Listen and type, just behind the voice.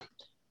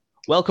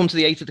Welcome to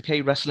the 8 of the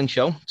K Wrestling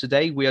Show.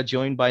 Today we are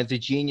joined by the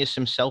genius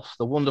himself,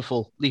 the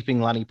wonderful Leaping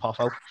Lanny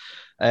POFFO.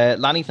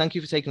 Lanny, thank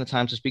you for taking the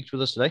time to speak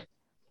with us today.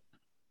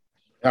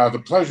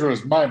 The pleasure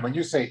is mine. When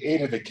you say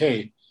 8 of the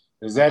K,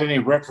 is that any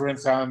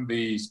reference on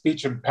the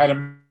speech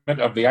impediment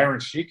of the Iron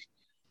Sheik?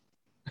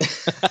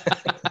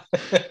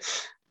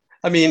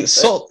 I mean,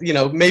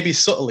 maybe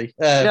subtly,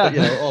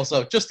 but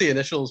also just the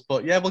initials.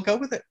 But yeah, we'll go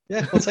with it.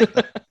 Yeah, we'll take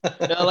that.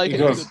 Yeah, I like it.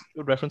 Goes,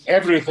 good reference.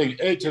 Everything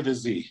A to the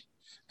Z.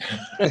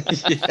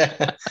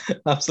 Yeah,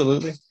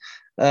 absolutely.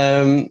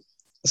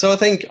 So I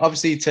think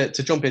obviously to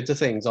jump into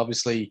things,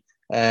 obviously,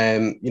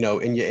 in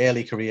your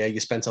early career,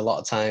 you spent a lot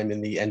of time in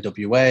the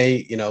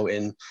NWA,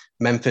 in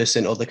Memphis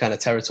and other kind of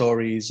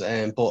territories.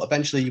 But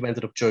eventually you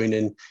ended up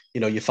joining,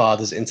 your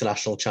father's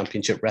International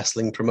Championship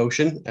Wrestling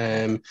promotion,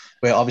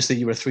 where obviously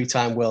you were a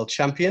 3-time world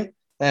champion.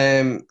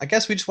 I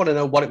guess we just want to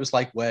know what it was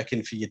like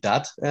working for your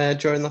dad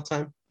during that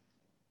time.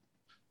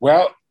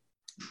 Well,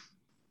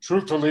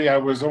 truthfully, I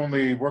was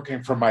only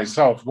working for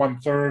myself.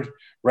 1/3,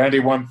 Randy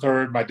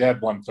 1/3, my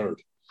dad 1/3.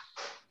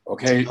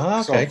 Okay.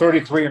 So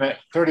 33 and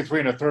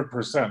a third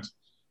percent.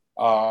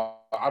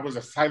 I was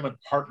a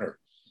silent partner,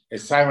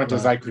 as silent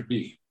as I could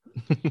be.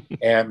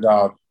 And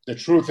the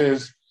truth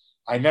is,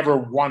 I never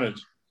wanted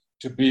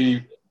to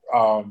be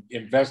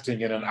investing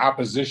in an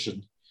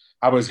opposition.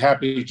 I was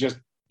happy just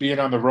being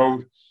on the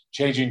road,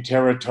 changing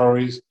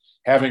territories,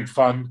 having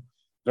fun,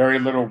 very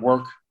little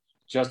work,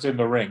 just in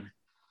the ring.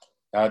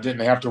 Didn't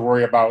have to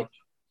worry about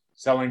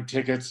selling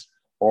tickets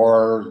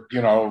or,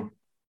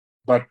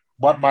 but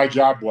what my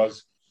job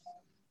was,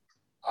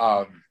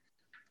 I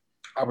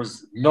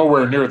was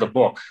nowhere near the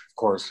book, of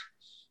course,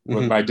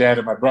 with my dad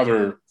and my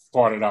brother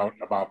fought it out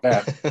about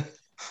that.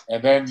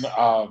 And then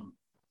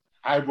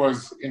I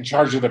was in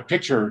charge of the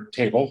picture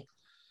table.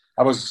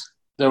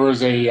 There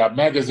was a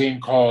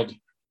magazine called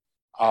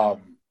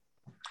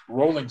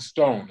Rolling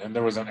Stone, and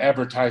there was an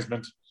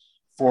advertisement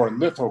for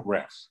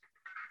lithographs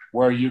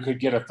where you could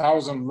get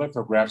 1,000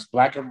 lithographs,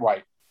 black and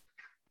white,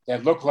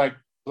 that looked like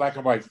black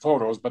and white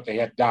photos, but they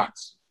had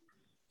dots.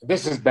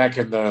 This is back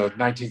in the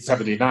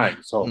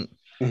 1979, so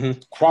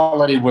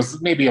quality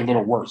was maybe a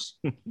little worse,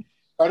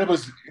 but it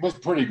was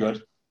pretty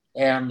good.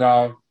 And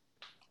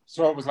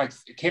so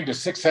it came to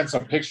 6 cents a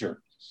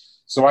picture.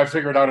 So I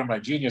figured out in my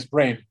genius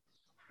brain,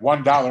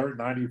 $1,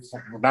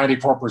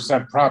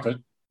 94% profit,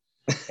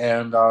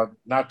 and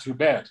not too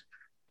bad.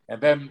 And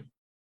then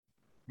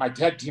my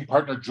tag team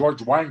partner, George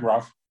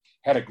Weingroff,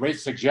 had a great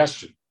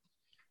suggestion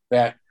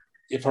that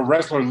if a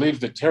wrestler leaves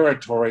the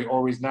territory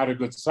or he's not a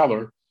good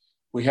seller,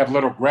 we have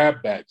little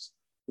grab bags.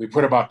 We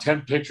put about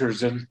 10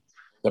 pictures in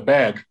the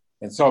bag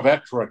and sell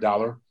that for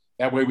 $1.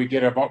 That way we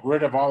get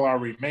rid of all our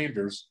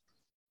remainders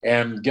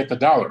and get the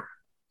dollar.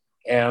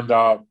 And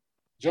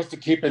just to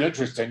keep it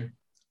interesting,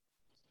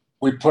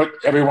 we put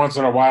every once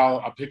in a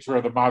while a picture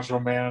of the Macho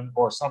Man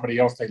or somebody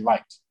else they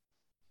liked,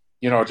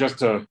 just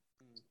so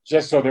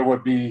there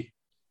would be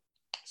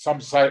some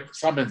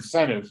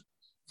incentive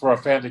for a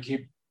fan to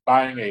keep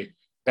buying a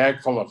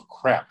bag full of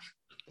crap.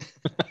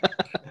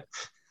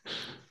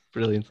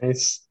 Brilliant.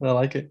 Nice. I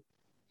like it.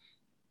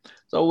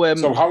 So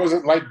how was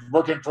it like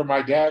working for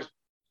my dad?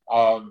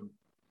 The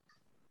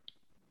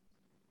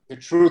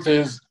truth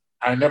is,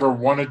 I never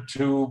wanted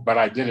to, but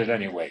I did it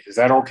anyway. Is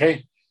that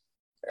okay?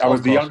 I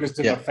was the youngest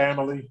in the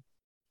family,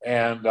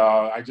 and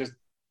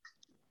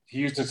he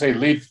used to say,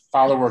 lead,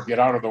 follow, or get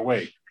out of the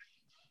way.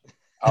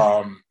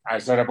 I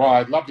said, well,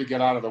 I'd love to get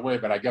out of the way,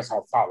 but I guess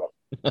I'll follow.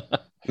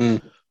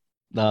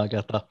 No, I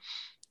get that.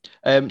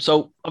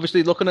 So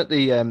obviously looking at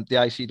the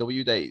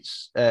ICW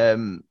days,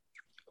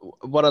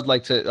 what I'd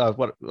like to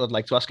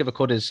ask if I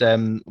could is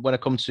when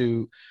it comes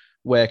to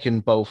working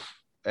both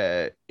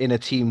in a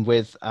team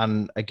with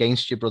and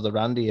against your brother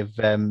Randy,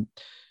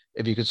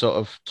 if you could sort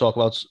of talk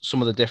about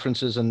some of the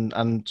differences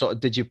and sort of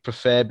did you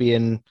prefer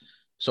being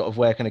sort of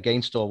working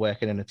against or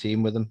working in a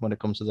team with him when it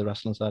comes to the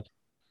wrestling side?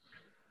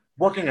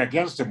 Working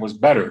against him was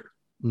better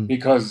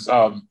because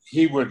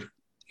he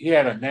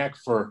had a knack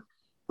for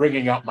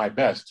bringing out my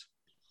best,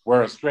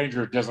 where a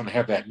stranger doesn't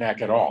have that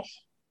knack at all.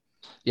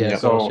 Yeah.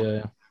 So course,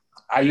 yeah.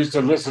 I used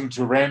to listen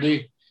to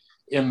Randy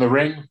in the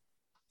ring,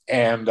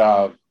 and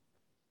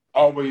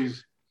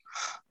always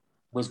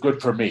was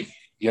good for me.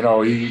 He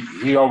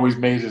always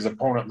made his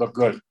opponent look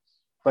good,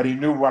 but he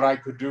knew what I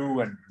could do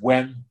and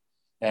when,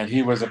 and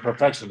he was a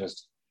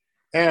perfectionist.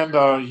 And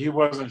he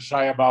wasn't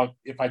shy about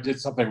if I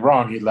did something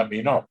wrong, he'd let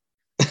me know.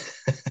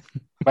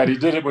 But he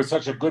did it with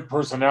such a good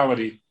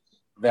personality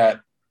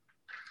that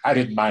I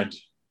didn't mind.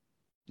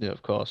 Yeah,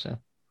 of course, yeah.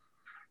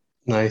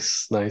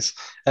 Nice.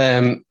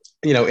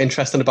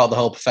 Interesting about the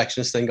whole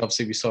perfectionist thing.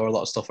 Obviously, we saw a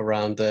lot of stuff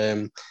around,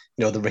 the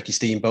Ricky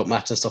Steamboat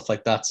match and stuff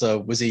like that. So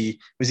was he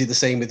the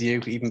same with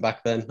you even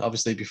back then?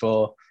 Obviously,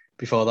 before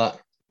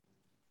that,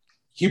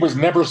 he was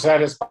never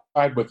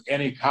satisfied with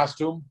any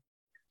costume.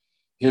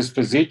 His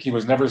physique, he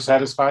was never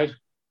satisfied.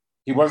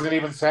 He wasn't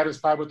even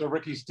satisfied with the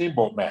Ricky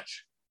Steamboat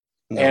match,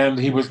 and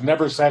he was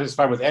never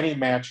satisfied with any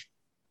match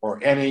or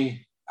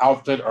any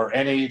outfit or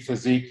any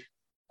physique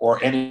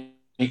or any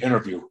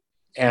interview.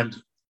 And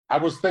I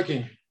was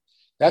thinking,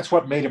 That's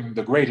what made him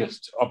the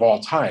greatest of all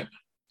time.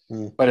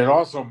 But it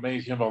also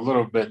made him a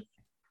little bit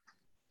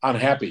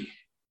unhappy.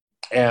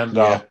 And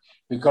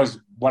because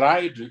what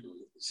I do,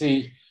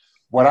 see,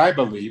 what I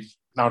believe,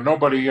 now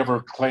nobody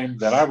ever claimed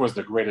that I was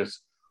the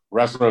greatest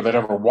wrestler that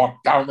ever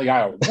walked down the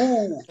aisle.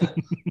 Woo!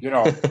 You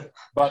know,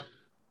 but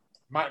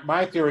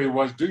my theory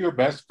was do your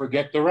best,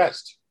 forget the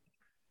rest.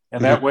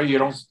 And that way you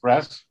don't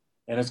stress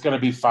and it's going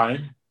to be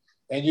fine.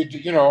 And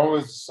you know,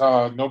 it's,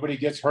 nobody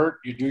gets hurt.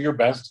 You do your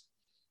best,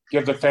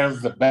 give the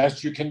fans the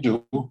best you can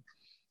do.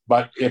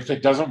 But if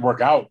it doesn't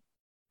work out,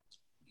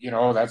 you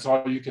know, that's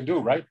all you can do,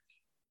 right?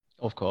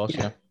 Of course,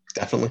 yeah.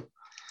 Definitely.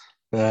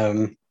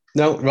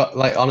 No,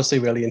 like honestly,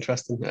 really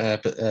interesting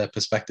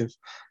perspective.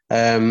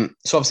 So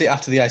obviously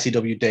after the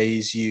ICW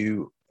days,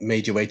 you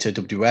made your way to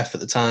WWF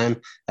at the time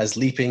as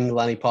Leaping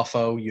Lanny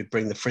Poffo. You'd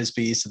bring the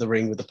Frisbees to the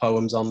ring with the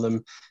poems on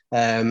them.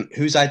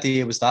 Whose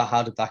idea was that?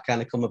 How did that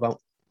kind of come about?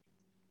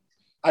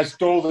 I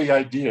stole the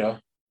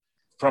idea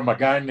from a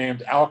guy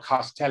named Al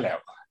Costello.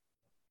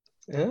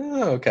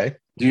 Oh, okay.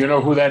 Do you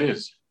know who that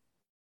is?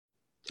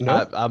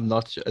 No, I'm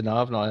not sure. No,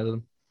 I've not heard of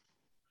them.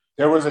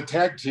 There was a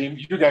tag team.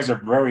 You guys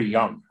are very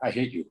young. I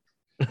hate you.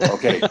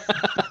 Okay.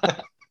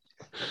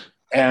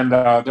 And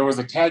there was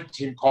a tag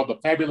team called the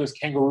Fabulous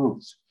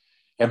Kangaroos.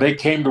 And they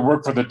came to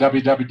work for the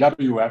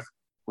WWF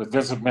with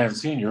Vince McMahon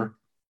Sr.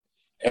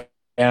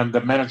 And the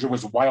manager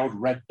was Wild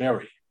Red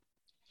Berry.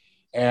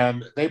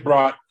 And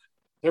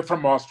they're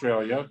from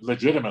Australia,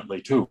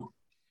 legitimately too.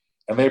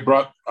 And they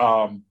brought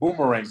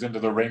boomerangs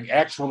into the ring,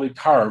 actually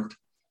carved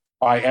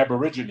by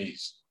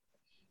Aborigines.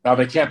 Now,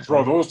 they can't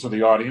throw those to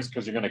the audience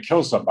because you're going to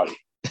kill somebody.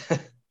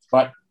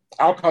 But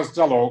Al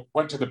Costello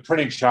went to the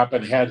printing shop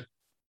and had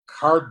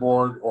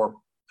cardboard or,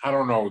 I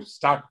don't know,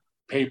 stock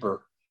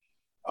paper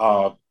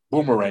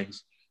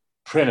boomerangs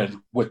printed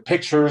with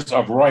pictures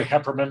of Roy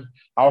Heffernan,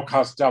 Al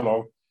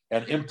Costello,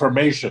 and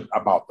information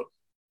about them.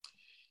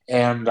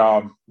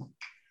 And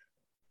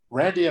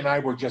Randy and I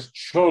were just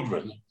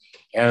children,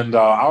 and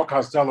Al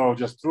Costello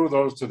just threw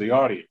those to the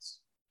audience.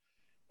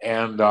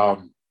 And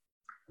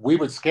we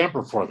would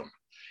scamper for them.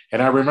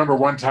 And I remember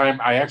one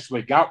time I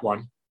actually got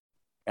one,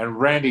 and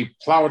Randy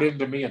plowed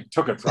into me and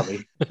took it from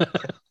me.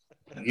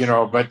 You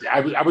know, but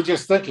I was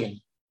just thinking,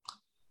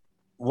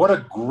 what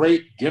a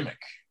great gimmick,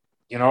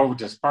 you know,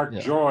 to spark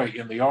joy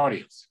in the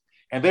audience.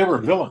 And they were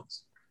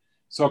villains.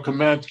 So can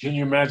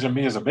you imagine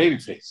me as a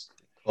babyface?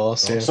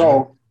 Awesome.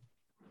 So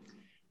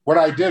what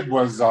I did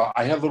was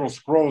I had little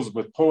scrolls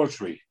with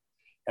poetry,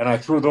 and I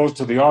threw those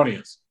to the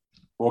audience.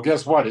 Well,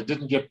 guess what? It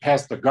didn't get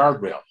past the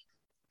guardrail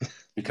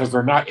because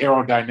they're not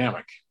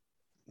aerodynamic.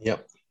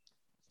 Yep.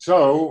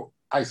 So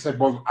I said,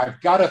 well,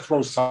 I've got to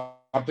throw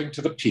something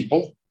to the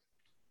people,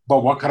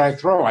 but what could I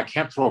throw? I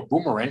can't throw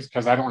boomerangs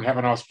because I don't have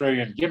an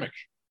Australian gimmick.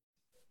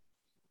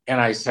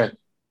 And I said,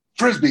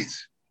 Frisbees,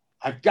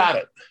 I've got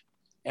it.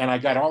 And I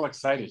got all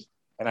excited.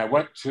 And I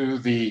went to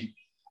the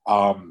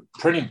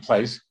printing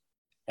place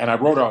and I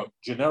wrote a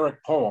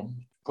generic poem,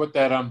 put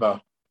that on the,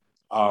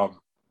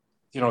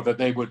 that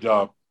they would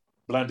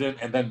blend in.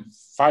 And then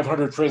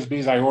 500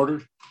 Frisbees I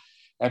ordered.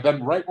 And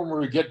then right when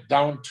we get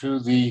down to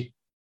the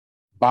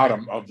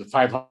bottom of the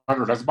 500,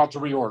 I was about to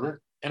reorder,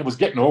 and it was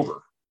getting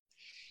over.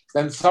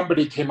 Then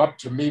somebody came up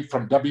to me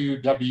from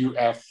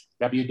WWF,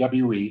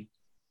 WWE,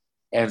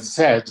 and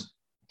said,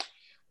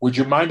 would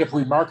you mind if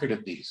we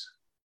marketed these?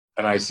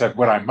 And I said,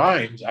 would I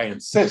mind? I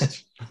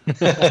insist.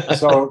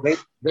 So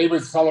they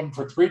would sell them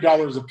for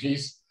 $3 a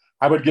piece.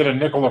 I would get a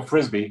nickel a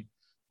Frisbee,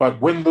 but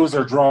win, lose,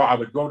 or draw, I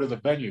would go to the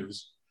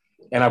venues,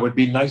 and I would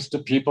be nice to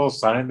people,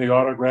 sign the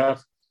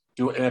autograph,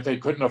 and if they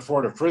couldn't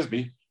afford a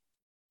Frisbee,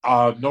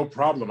 no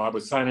problem. I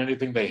would sign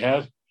anything they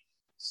had,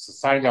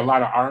 signed a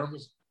lot of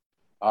arms,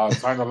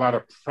 signed a lot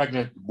of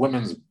pregnant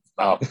women's,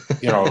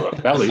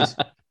 bellies.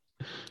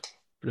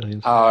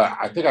 Brilliant.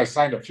 I think I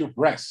signed a few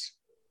breasts,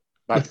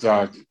 but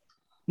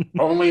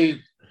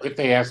only if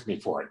they asked me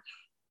for it.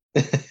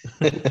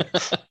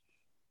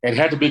 It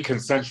had to be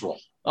consensual.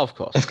 Of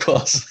course. Of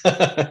course.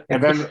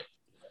 And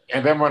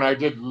then when I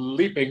did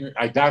leaping,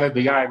 I dotted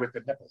the I with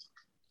the nipple.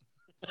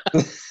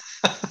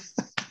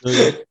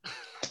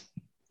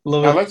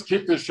 Now let's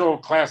keep this show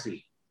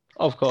classy.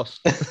 Of course.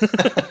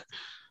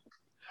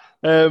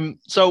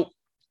 So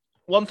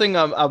one thing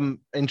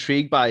I'm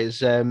intrigued by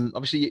is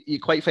obviously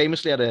you quite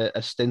famously had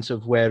a stint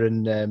of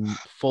wearing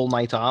full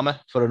knight armor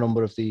for a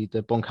number of the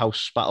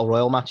Bunkhouse Battle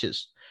Royal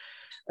matches.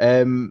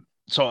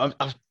 So I'm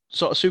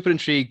sort of super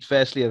intrigued,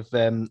 firstly, of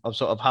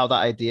sort of how that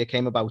idea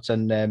came about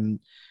and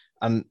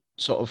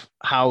sort of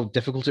how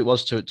difficult it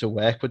was to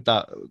work with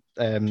that.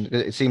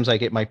 It seems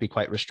like it might be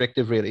quite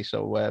restrictive, really.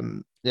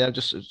 So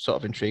just sort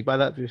of intrigued by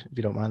that, if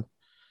you don't mind.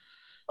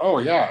 Oh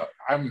yeah,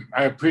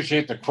 I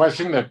appreciate the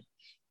question. That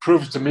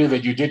proves to me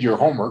that you did your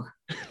homework.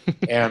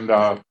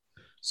 And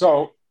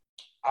so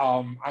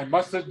I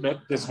must admit,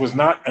 this was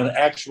not an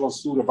actual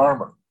suit of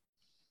armor,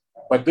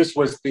 but this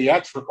was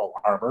theatrical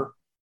armor,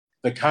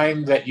 the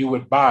kind that you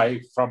would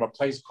buy from a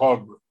place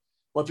called,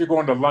 well, if you're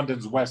going to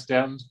London's West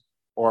End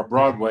or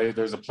Broadway,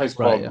 there's a place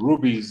called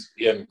Ruby's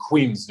in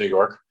Queens, New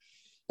York.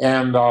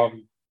 And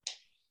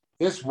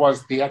This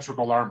was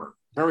theatrical armor,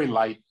 very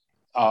light,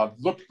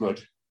 looked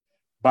good,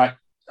 but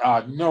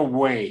no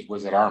way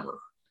was it armor.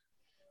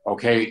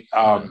 Okay,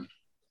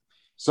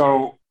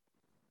 so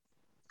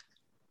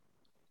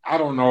I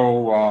don't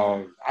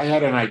know. I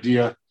had an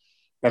idea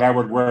that I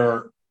would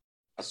wear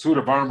a suit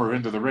of armor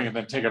into the ring and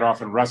then take it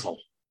off and wrestle.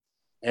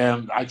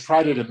 And I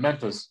tried it in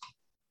Memphis.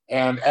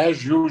 And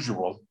as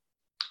usual,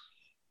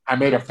 I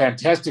made a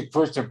fantastic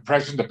first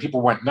impression. The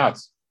people went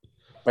nuts.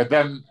 But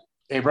then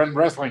they run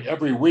wrestling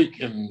every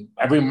week,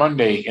 every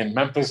Monday in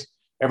Memphis,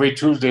 every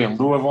Tuesday in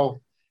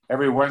Louisville,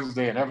 every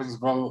Wednesday in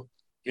Evansville,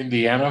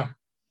 Indiana.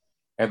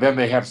 And then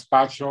they have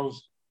spot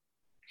shows.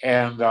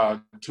 And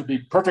to be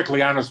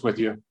perfectly honest with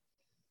you,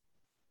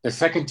 the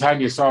second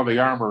time you saw the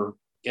armor,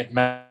 it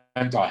meant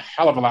a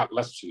hell of a lot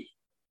less to you.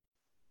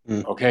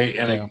 Okay.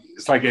 And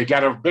it's like it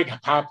got a big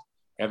pop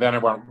and then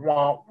it went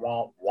wah,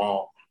 wah,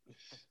 wah.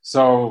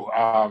 So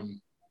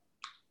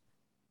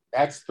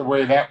that's the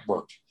way that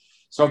worked.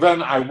 So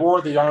then I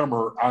wore the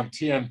armor on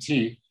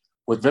TNT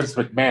with Vince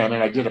McMahon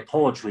and I did a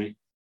poetry.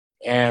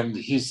 And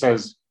he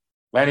says,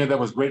 Lanny, that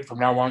was great. From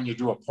now on, you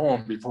do a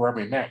poem before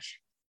every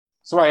match.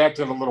 So I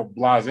acted a little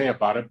blasé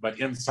about it, but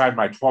inside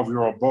my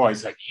 12-year-old boy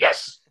said,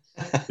 yes,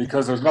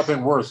 because there's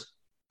nothing worse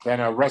than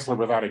a wrestler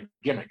without a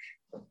gimmick,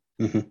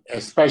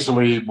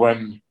 especially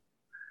when,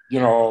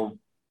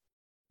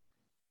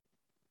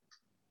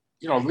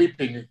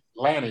 leaping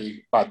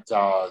Lanny. But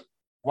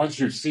once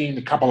you've seen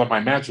a couple of my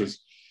matches,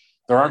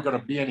 there aren't going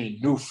to be any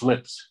new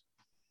flips.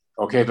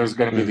 Okay, there's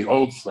going to be the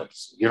old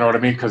flips. You know what I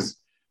mean? Because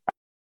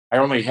I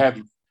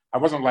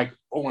wasn't like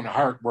Owen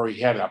Hart where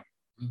he had a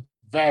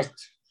vast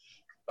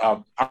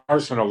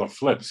arsenal of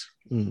flips.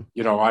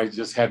 I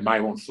just had my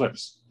own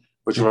flips,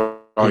 which were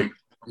like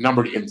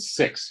numbered in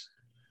 6.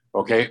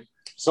 Okay,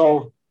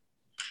 so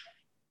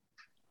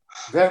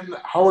then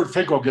Howard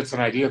Finkel gets an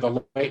idea,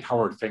 the late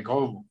Howard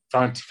Finkel,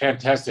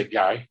 fantastic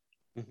guy.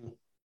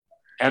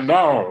 And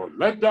now,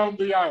 led down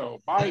the aisle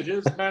by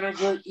his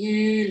manager,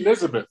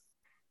 Elizabeth.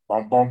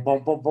 Boom, boom,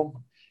 boom, boom,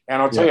 boom.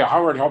 And I'll tell you,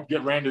 Howard helped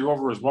get Randy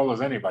over as well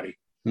as anybody.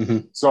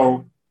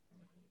 So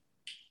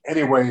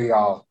anyway,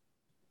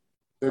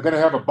 they're going to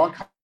have a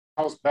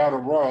bunkhouse battle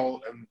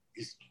royal,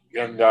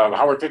 and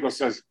Howard Finkel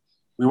says,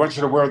 we want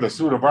you to wear the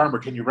suit of armor.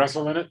 Can you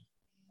wrestle in it?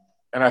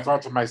 And I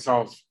thought to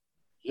myself,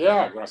 yeah,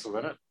 I wrestle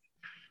in it.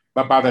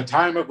 But by the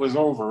time it was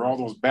over, all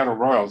those battle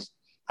royals,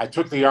 I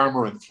took the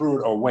armor and threw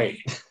it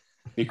away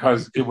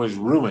because it was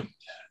ruined.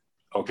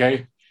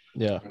 Okay?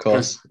 Yeah, of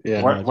course.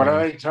 Yeah. What did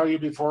I tell you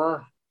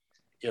before?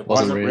 It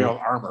wasn't real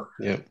armor.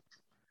 Yeah.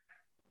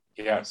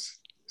 Yes.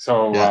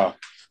 So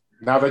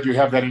now that you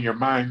have that in your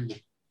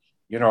mind,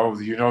 you know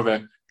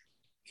that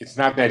it's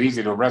not that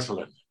easy to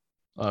wrestle in.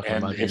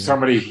 And if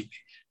somebody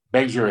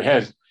bangs your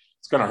head,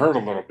 it's going to hurt a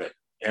little bit.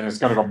 And it's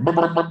going to go.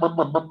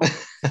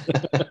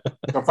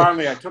 So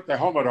finally, I took the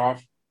helmet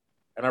off,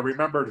 and I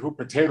remembered who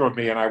potatoed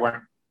me, and I went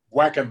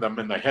whacking them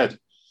in the head.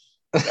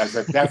 I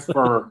said, "That's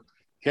for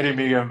hitting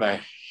me in the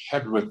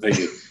head with the,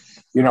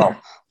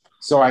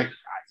 So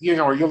you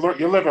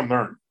live and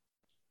learn."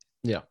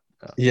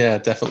 Yeah,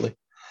 definitely.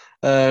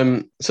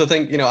 So I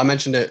think, I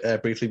mentioned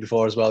it briefly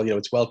before as well.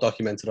 It's well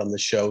documented on the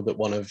show that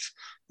one of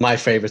my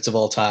favorites of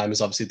all time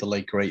is obviously the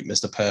late, great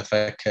Mr.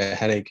 Perfect,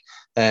 Hennig.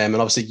 And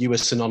obviously you were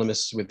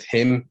synonymous with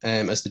him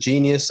as the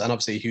genius, and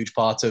obviously a huge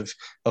part of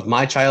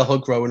my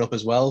childhood growing up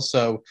as well.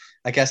 So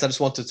I guess I just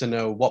wanted to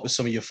know, what were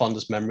some of your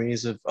fondest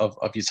memories of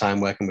your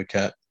time working with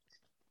Kurt?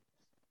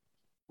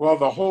 Well,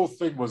 the whole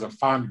thing was a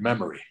fond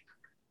memory.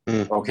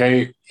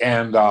 Okay.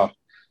 And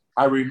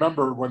I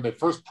remember when they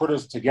first put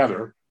us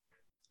together,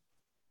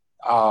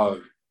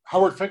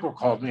 Howard Finkel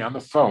called me on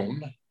the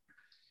phone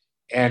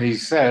and he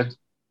said,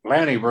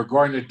 Lanny, we're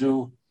going to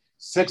do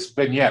 6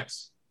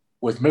 vignettes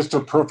with Mr.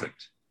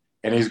 Perfect.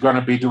 And he's going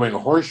to be doing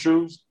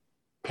horseshoes,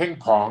 ping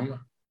pong,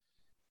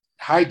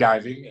 high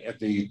diving at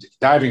the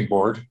diving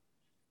board.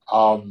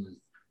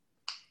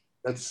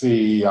 Let's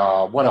see,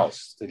 what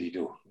else did he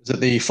do? Is it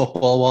the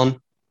football one?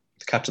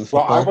 The captain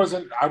football?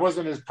 Well, I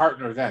wasn't his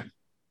partner then.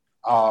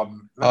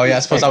 I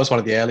suppose that was one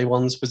of the early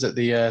ones. Was it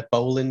the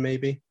bowling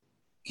maybe?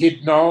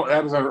 No,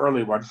 that was an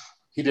early one.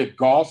 He did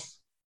golf,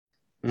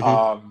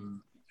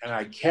 and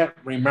I can't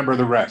remember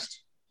the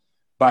rest.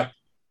 But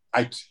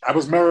I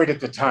was married at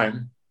the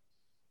time,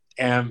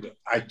 and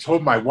I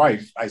told my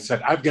wife, I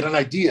said, I've got an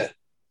idea.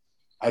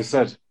 I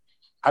said,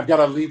 I've got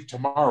to leave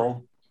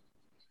tomorrow,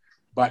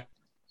 but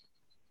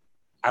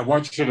I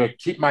want you to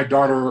keep my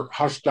daughter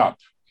hushed up.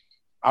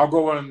 I'll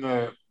go in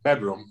the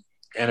bedroom,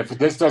 and if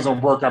this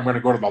doesn't work, I'm going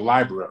to go to the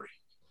library,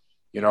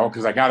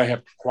 because I got to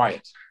have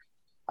quiet.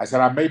 I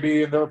said, I may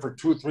be in there for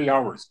 2-3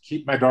 hours.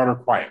 Keep my daughter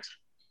quiet.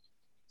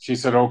 She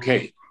said,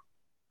 okay.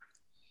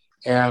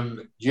 And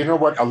do you know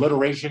what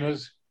alliteration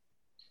is?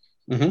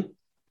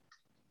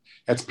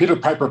 It's Peter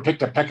Piper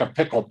picked a peck of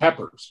pickled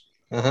peppers.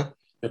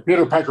 If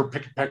Peter Piper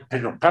picked a peck of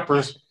pickled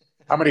peppers,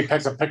 how many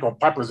pecks of pickled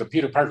peppers did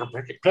Peter Piper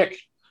pick?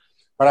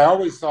 But I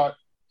always thought,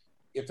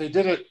 if they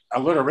did it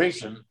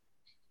alliteration,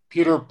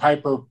 Peter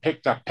Piper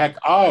picked a peck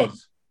of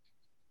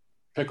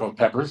pickled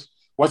peppers.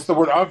 What's the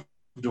word of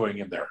doing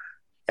in there?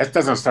 It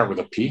doesn't start with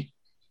a P.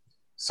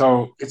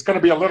 So it's going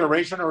to be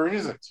alliteration, or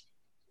is it?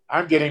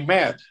 I'm getting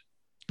mad.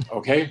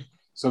 Okay.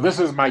 So this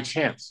is my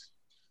chance.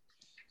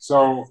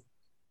 So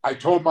I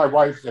told my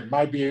wife it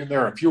might be in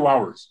there a few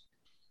hours.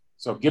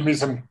 So give me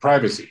some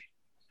privacy.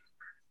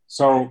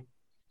 So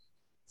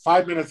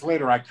 5 minutes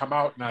later, I come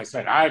out and I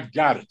said, I've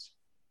got it.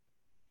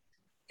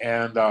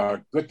 And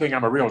good thing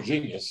I'm a real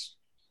genius.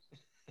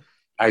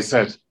 I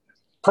said,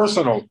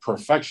 personal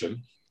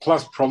perfection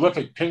plus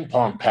prolific ping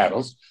pong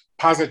paddles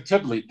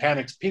positively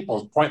panics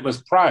people's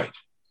pointless pride.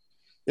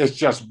 It's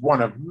just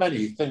one of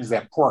many things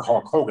that poor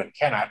Hulk Hogan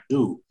cannot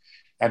do.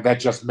 And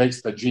that just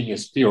makes the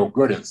genius feel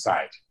good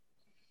inside.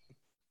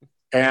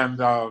 And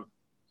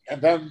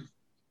then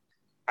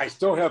I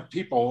still have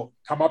people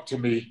come up to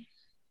me.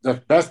 The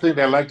best thing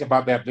they liked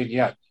about that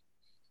vignette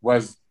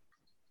was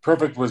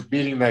Perfect was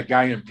beating that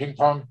guy in ping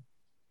pong.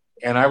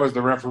 And I was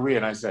the referee.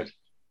 And I said,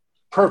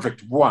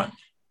 Perfect 1,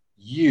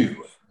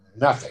 you,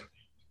 nothing.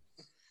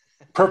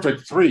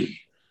 Perfect 3,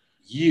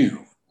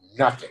 you,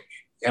 nothing.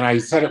 And I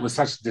said it with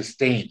such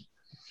disdain,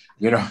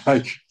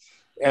 like,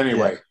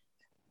 anyway. Yeah.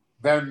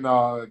 Then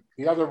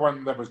the other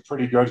one that was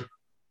pretty good,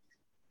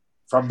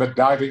 from the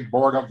diving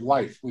board of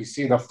life, we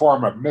see the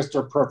form of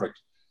Mr. Perfect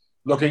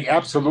looking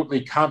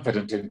absolutely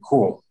confident and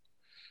cool.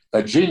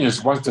 The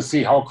genius wants to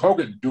see Hulk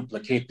Hogan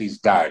duplicate these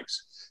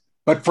dives.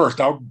 But first,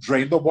 I'll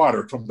drain the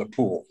water from the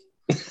pool.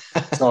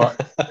 So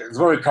it's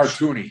very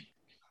cartoony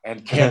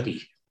and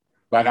campy,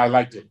 but I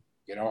liked it,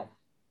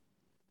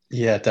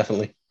 Yeah,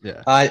 definitely.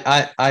 Yeah,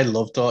 I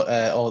loved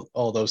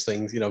all those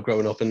things,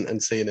 growing up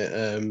and seeing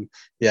it.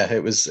 Yeah,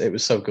 it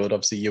was so good.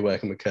 Obviously, you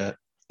working with Kurt.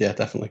 Yeah,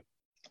 definitely.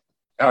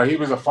 He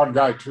was a fun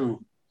guy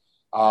too.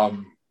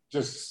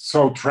 Just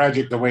so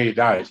tragic the way he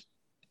died.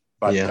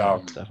 But yeah,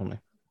 definitely.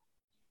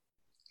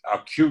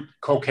 Acute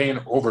cocaine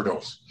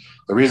overdose.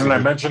 The reason I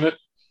mention it,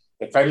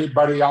 if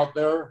anybody out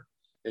there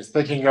is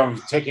thinking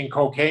of taking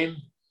cocaine,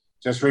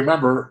 just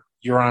remember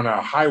you're on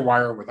a high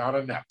wire without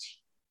a net.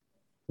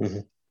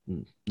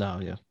 Mm-hmm. No,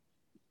 yeah.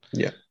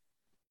 Yeah.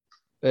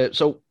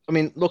 So, I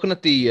mean, looking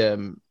at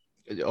the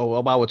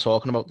while we're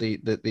talking about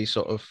the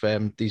sort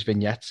of these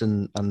vignettes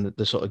and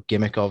the sort of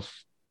gimmick of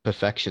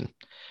perfection,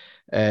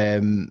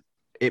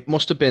 it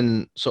must have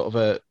been sort of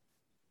a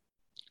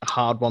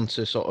hard one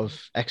to sort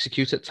of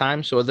execute at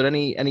times. So, are there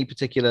any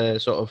particular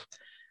sort of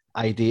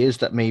ideas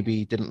that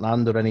maybe didn't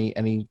land, or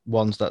any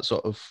ones that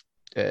sort of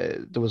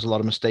there was a lot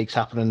of mistakes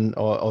happening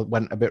or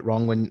went a bit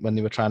wrong when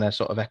they were trying to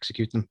sort of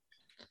execute them?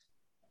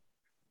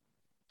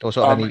 Or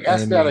sort of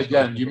ask that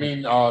again. You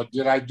mean,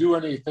 did I do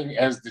anything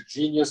as the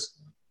genius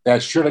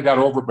that should have got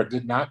over but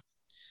did not?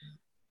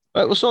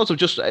 Well, sort of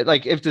just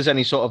like if there's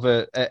any sort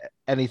of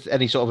any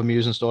sort of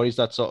amusing stories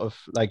that sort of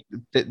like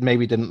that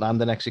maybe didn't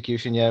land in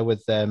execution, yeah.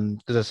 With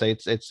because I say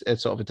it's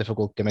sort of a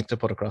difficult gimmick to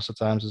put across at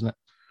times, isn't it?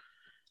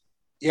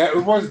 Yeah,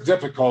 it was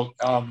difficult,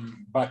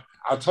 but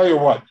I'll tell you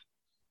what,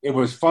 it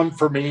was fun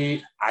for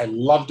me. I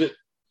loved it,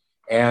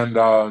 and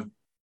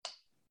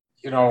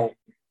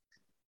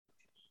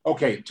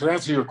okay, to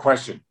answer your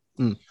question,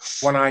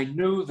 when I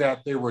knew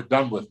that they were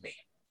done with me,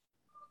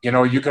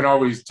 you can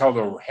always tell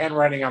the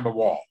handwriting on the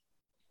wall.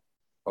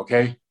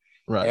 Okay.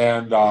 Right.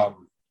 And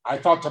I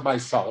thought to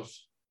myself,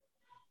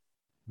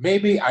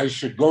 maybe I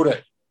should go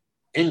to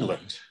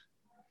England,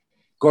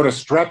 go to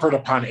Stratford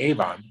upon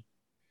Avon,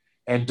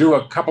 and do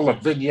a couple of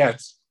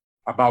vignettes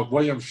about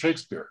William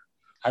Shakespeare.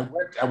 I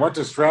went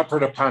to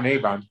Stratford upon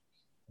Avon,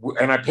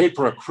 and I paid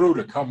for a crew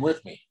to come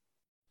with me,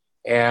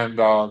 and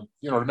to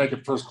make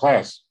it first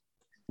class.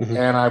 Mm-hmm.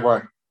 And I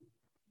went,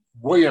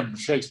 William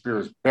Shakespeare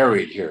is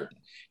buried here,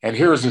 and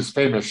here's his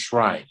famous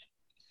shrine.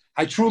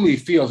 I truly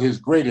feel his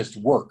greatest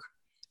work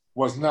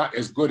was not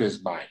as good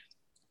as mine.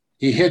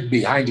 He hid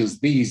behind his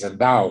these and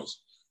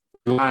thous,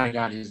 relying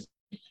on his.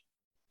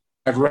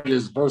 I've read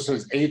his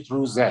verses A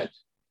through Z,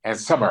 and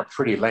some are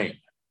pretty lame.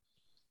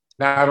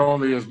 Not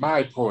only is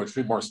my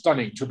poetry more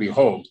stunning to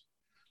behold,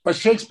 but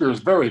Shakespeare is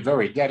very,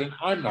 very dead, and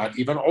I'm not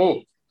even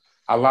old.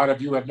 A lot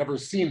of you have never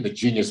seen the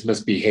genius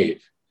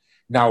misbehave.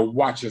 Now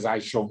watch as I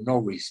show no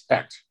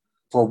respect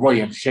for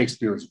William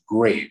Shakespeare's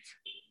grave.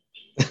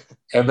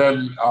 And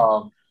then,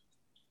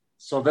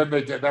 so then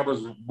that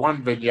was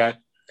one vignette,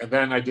 and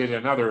then I did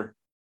another,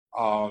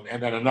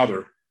 and then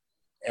another.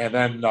 And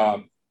then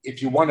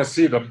if you want to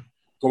see them,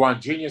 go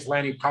on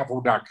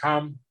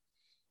geniuslannypoffo.com.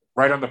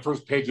 Right on the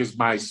first page is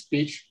my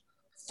speech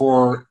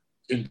for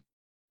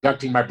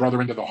inducting my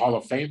brother into the Hall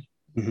of Fame.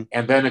 Mm-hmm.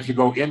 And then if you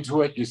go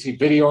into it, you see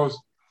videos,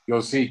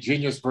 you'll see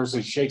Genius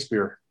versus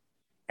Shakespeare,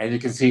 and you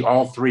can see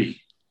all three.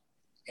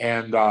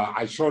 And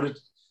I showed it.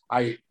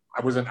 I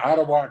was in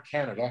Ottawa,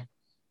 Canada.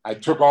 I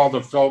took all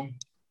the film.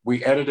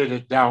 We edited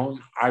it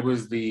down. I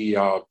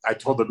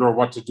told the girl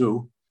what to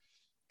do.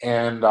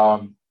 And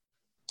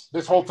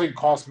this whole thing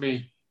cost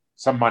me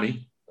some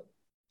money.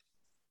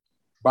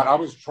 But I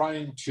was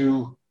trying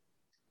to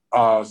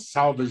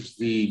salvage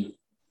the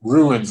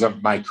ruins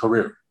of my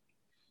career,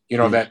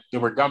 that they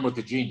were done with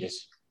the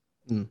genius.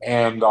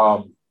 And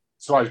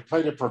so I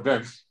played it for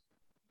Vince,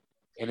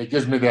 and he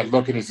gives me that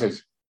look, and he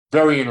says,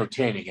 very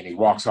entertaining, and he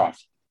walks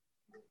off.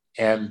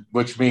 and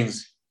which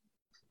means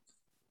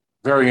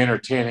very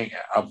entertaining,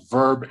 a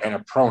verb and a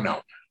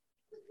pronoun.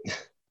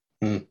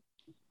 Can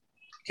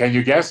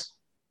you guess?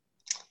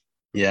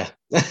 Yeah.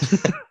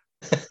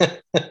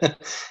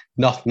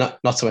 Not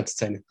so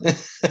entertaining.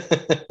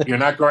 You're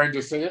not going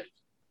to say it?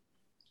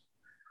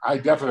 I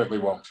definitely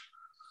won't.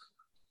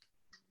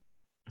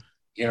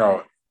 You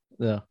know,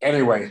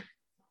 Anyway,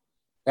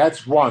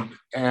 that's one.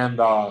 And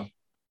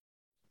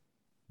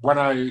when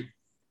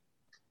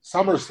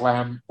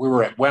SummerSlam, we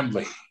were at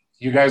Wembley.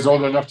 You guys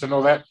old enough to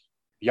know that?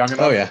 Young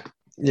enough? Oh, yeah.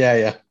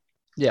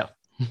 Yeah.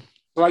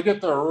 So I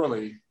get there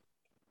early,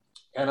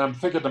 and I'm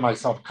thinking to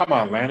myself, come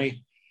on,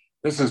 Lanny.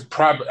 This is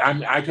probably,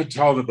 I could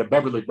tell that the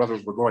Beverly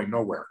Brothers were going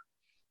nowhere.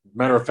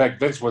 Matter of fact,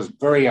 Vince was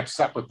very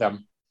upset with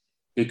them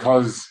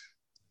because,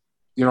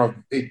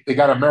 they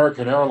got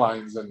American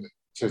Airlines and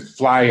to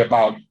fly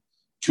about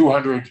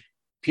 200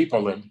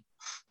 people in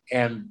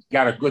and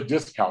got a good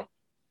discount.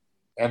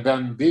 And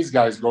then these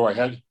guys go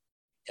ahead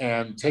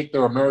and take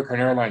their American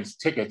Airlines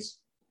tickets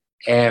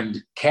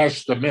and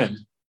cash them in,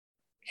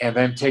 and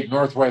then take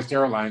Northwest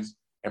Airlines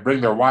and bring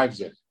their wives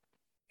in.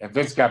 And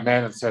Vince got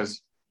mad and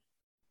says,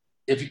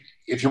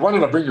 if you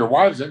wanted to bring your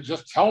wives in,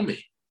 just tell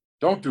me.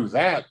 Don't do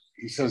that.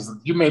 He says,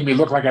 you made me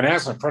look like an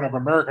ass in front of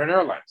American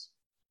Airlines,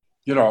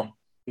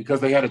 because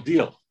they had a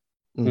deal.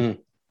 Mm.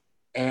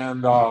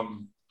 And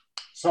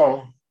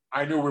so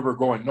I knew we were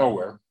going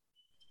nowhere.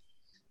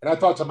 And I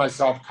thought to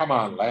myself, come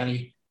on,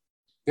 Lanny,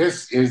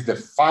 this is the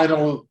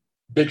final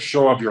big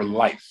show of your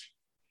life.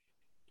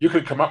 You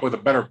could come up with a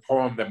better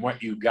poem than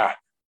what you got.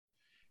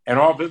 And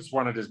all Vince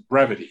wanted is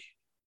brevity,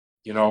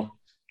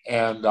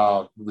 and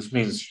which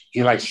means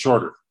he likes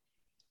shorter.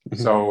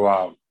 Mm-hmm.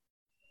 So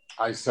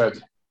I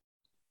said,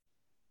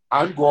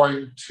 I'm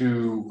going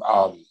to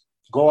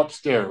go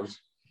upstairs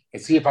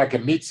and see if I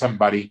can meet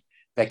somebody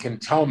that can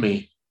tell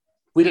me.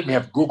 We didn't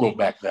have Google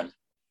back then.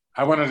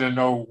 I wanted to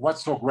know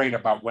what's so great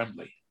about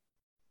Wembley.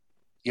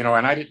 And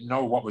I didn't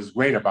know what was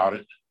great about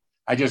it.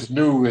 I just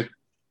knew it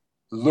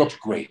looked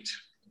great,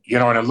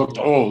 and it looked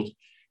old,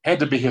 had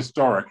to be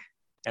historic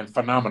and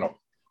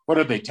phenomenal. What,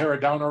 did they tear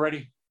it down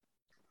already?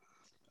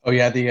 Oh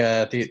yeah, they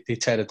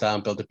teared it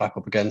down, built it back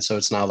up again, so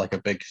it's now like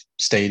a big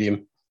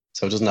stadium.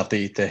 So it doesn't have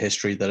the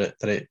history that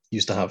it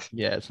used to have.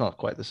 Yeah, it's not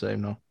quite the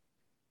same, no.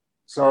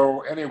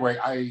 So anyway,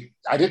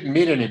 I didn't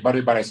meet anybody,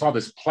 but I saw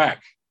this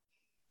plaque,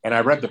 and I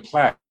read the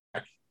plaque,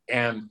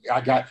 and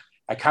I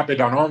copied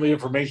down all the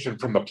information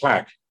from the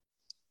plaque,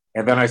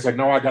 and then I said,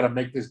 no, I got to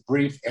make this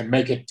brief and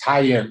make it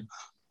tie in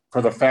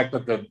for the fact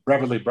that the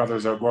Beverly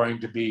Brothers are going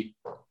to be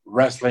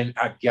wrestling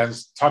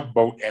against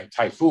Tugboat and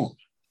Typhoon.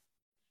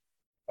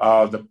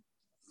 Natural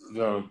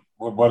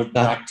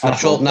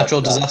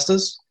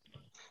disasters.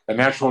 The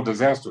natural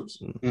disasters.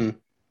 Mm-hmm.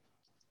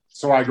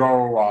 So I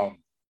go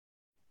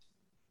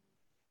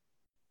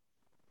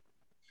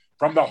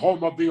from the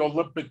home of the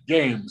Olympic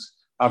Games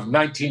of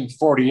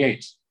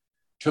 1948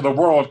 to the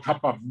World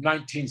Cup of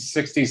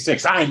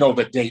 1966. I know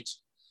the date.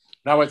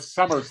 Now it's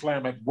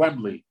SummerSlam at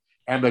Wembley,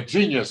 and the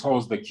genius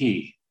holds the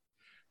key.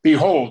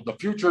 Behold, the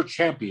future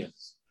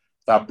champions,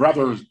 the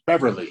brothers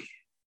Beverly.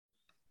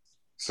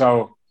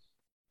 So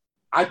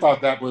I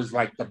thought that was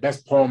like the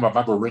best poem I've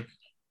ever written,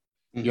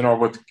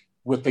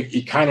 with the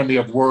economy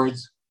of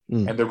words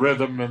and the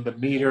rhythm and the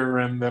meter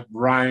and the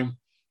rhyme.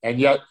 And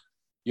yet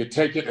you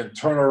take it and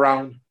turn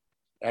around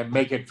and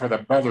make it for the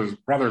brothers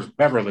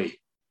Beverly.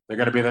 They're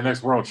going to be the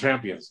next world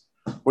champions,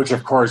 which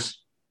of course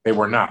they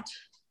were not.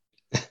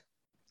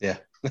 Yeah.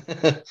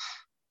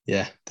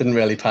 Yeah, didn't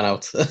really pan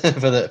out for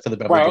the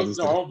Beverly Brothers.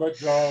 Well, no,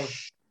 but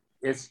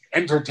it's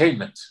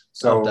entertainment.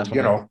 So,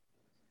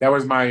 that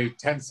was my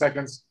 10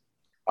 seconds,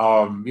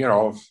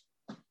 of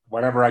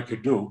whatever I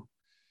could do.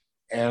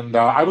 And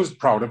I was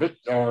proud of it,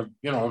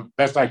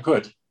 best I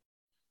could.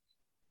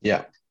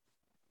 Yeah.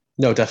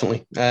 No,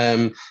 definitely.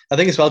 I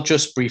think as well,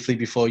 just briefly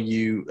before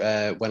you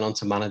went on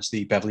to manage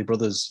the Beverly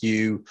Brothers,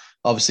 you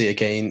obviously,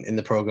 again, in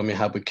the program you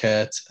had with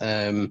Kurt,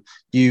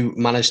 you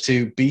managed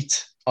to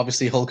beat,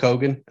 obviously, Hulk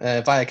Hogan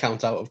via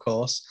count out, of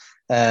course.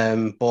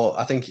 But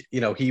I think,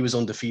 he was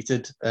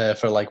undefeated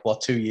for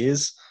 2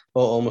 years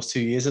or almost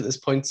 2 years at this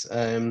point.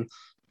 Can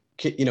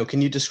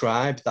you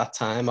describe that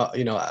time?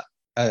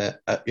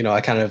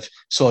 I kind of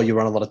saw you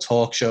run a lot of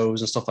talk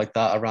shows and stuff like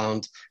that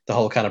around the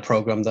whole kind of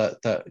program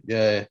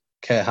that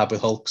Kurt had with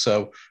Hulk.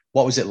 So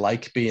what was it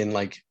like being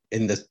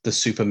in the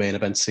super main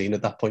event scene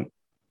at that point?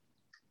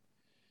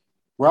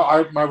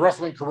 Well, my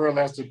wrestling career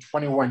lasted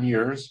 21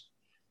 years.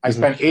 I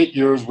spent 8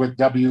 years with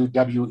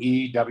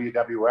WWE,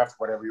 WWF,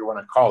 whatever you want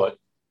to call it.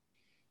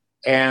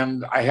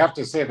 And I have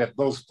to say that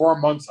those 4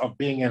 months of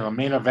being in a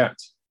main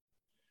event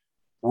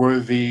were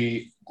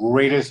the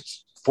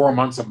greatest 4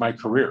 months of my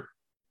career.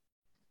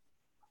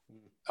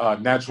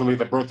 Naturally,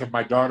 the birth of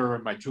my daughter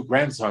and my 2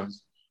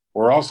 grandsons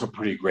were also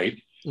pretty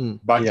great.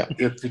 But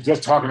if you're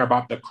just talking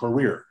about the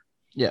career,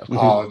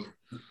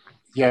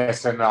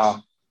 yes, and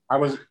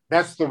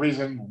that's the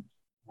reason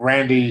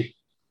Randy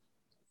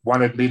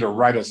wanted me to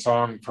write a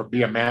song for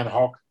Be a Man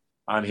Hulk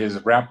on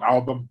his rap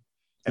album.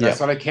 And I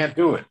said, I can't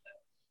do it.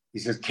 He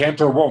said, can't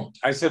or won't?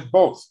 I said,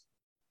 both.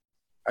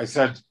 I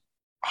said,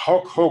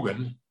 Hulk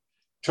Hogan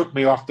took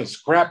me off the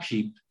scrap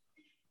heap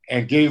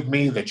and gave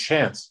me the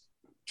chance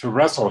to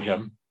wrestle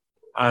him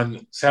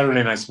on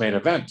Saturday night's main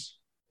event.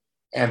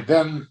 And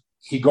then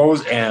he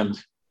goes, and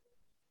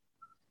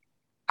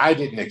I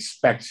didn't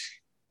expect,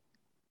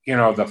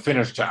 the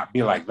finish to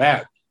be like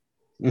that,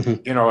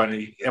 and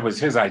it was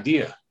his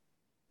idea.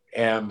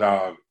 And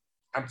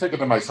I'm thinking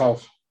to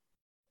myself,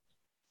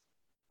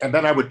 and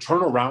then I would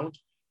turn around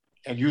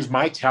and use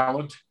my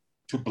talent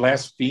to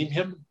blaspheme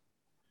him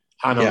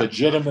on a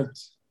legitimate.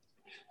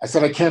 I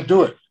said, I can't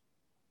do it.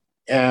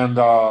 And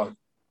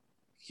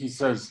he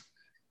says,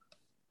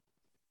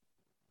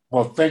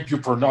 well, thank you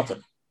for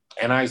nothing.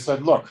 And I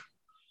said, look,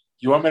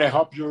 you want me to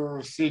help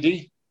your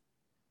CD?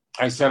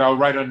 I said, I'll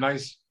write a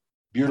nice,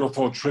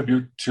 beautiful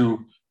tribute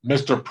to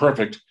Mr.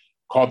 Perfect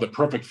called The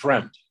Perfect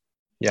Friend.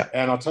 Yeah.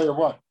 And I'll tell you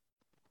what,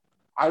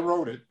 I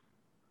wrote it.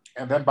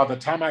 And then by the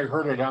time I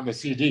heard it on the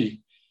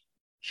CD,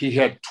 he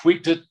had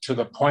tweaked it to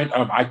the point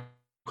of I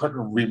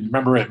couldn't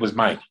remember it was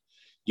mine.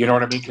 You know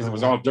what I mean? Because it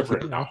was all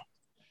different now.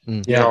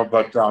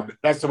 But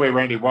that's the way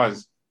Randy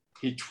was.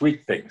 He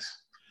tweaked things,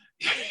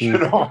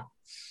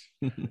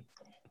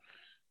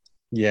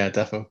 Yeah,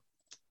 definitely.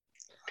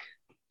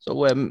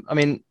 So, I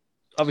mean,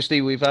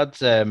 obviously we've had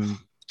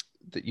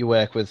that you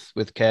work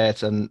with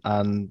Kurt and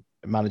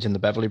managing the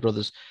Beverly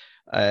Brothers,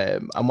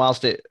 and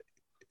whilst it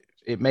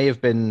may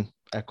have been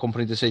a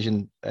company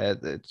decision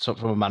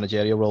from a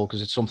managerial role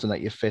because it's something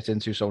that you fit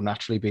into so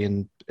naturally,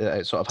 being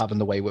sort of having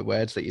the way with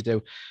words that you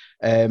do,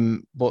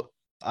 but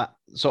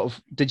sort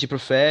of, did you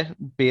prefer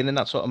being in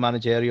that sort of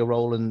managerial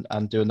role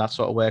and doing that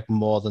sort of work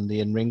more than the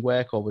in-ring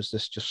work, or was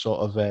this just sort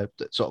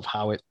of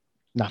how it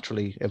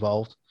naturally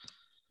evolved?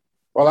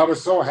 Well, I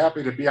was so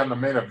happy to be on the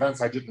main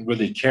events, I didn't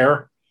really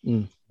care.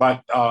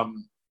 But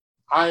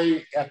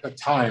I, at the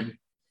time,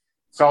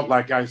 felt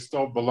like I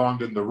still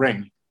belonged in the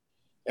ring.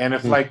 And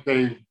if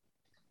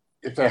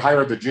they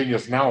hired the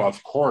genius now,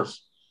 of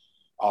course,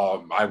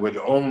 I would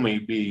only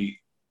be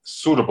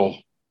suitable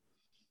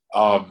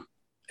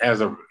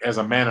as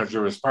a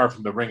manager as far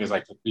from the ring as I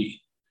could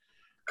be.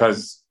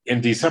 Because in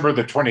December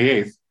the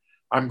 28th,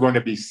 I'm going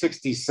to be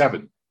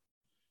 67.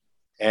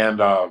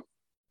 And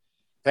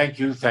thank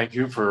you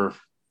for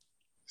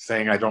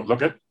saying I don't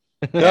look it.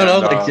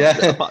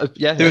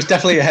 Yeah. There was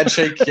definitely a head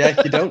shake. Yeah,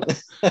 you don't.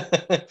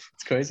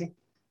 It's crazy.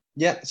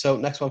 Yeah, so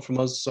next one from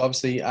us. So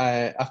obviously,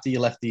 after you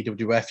left the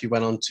WWF, you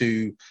went on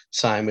to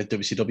sign with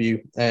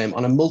WCW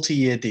on a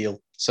multi-year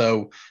deal.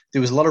 So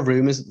there was a lot of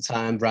rumors at the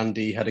time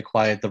Randy had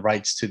acquired the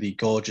rights to the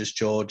Gorgeous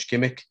George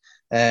gimmick.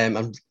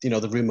 And,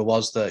 the rumor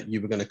was that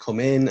you were going to come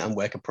in and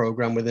work a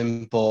program with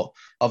him. But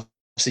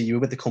obviously, you were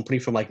with the company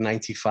from like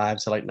 95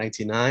 to like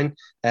 99,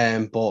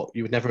 but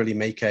you would never really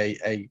make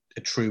a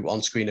true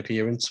on-screen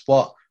appearance.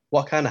 What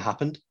kind of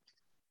happened?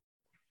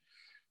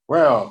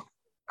 Well,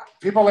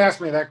 people ask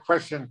me that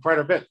question quite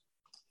a bit.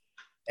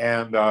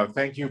 And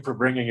thank you for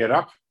bringing it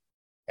up.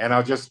 And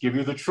I'll just give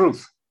you the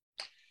truth.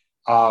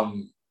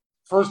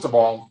 First of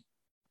all,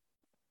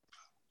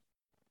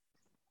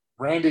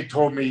 Randy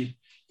told me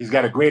he's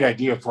got a great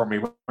idea for me.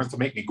 He wants to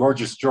make me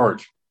Gorgeous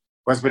George.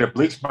 He wants me to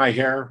bleach my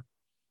hair,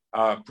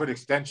 put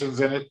extensions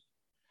in it,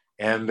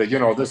 and,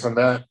 this and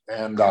that.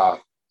 And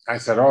I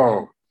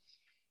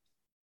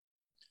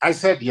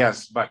said,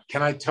 yes, but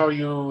can I tell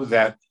you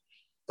that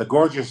the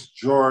Gorgeous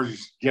George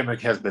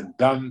gimmick has been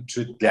done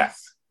to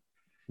death.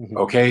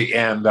 Okay.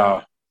 And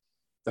the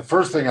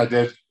first thing I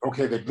did,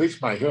 they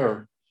bleached my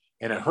hair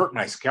and it hurt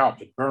my scalp.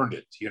 It burned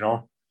it,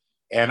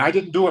 and I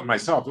didn't do it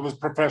myself. It was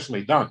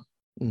professionally done.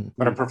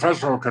 But a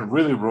professional can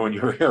really ruin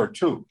your hair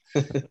too,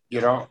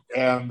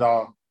 and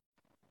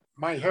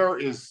my hair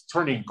is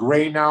turning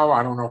gray now.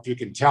 I don't know if you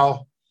can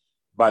tell,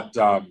 but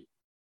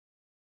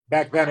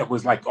back then it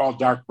was like all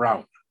dark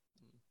brown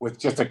with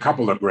just a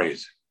couple of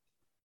grays.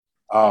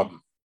 I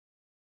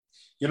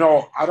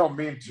don't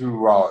mean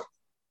to,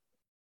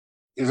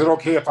 is it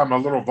okay if I'm a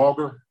little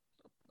vulgar?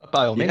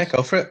 By all means. Yeah,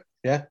 go for it.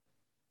 Yeah.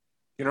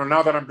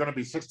 Now that I'm going to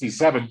be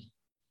 67,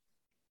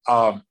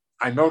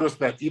 I noticed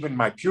that even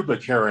my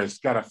pubic hair has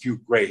got a few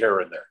gray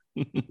hair in there.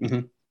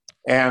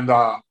 And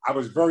I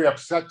was very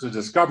upset to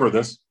discover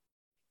this.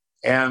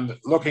 And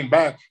looking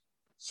back,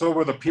 so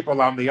were the people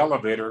on the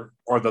elevator,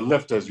 or the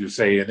lift, as you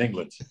say in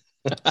England.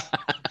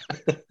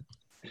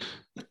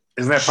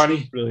 Isn't that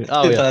funny? Brilliant.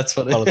 Oh, yeah. That's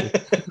funny.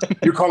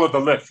 You call it the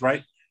lift,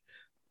 right?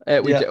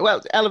 We do.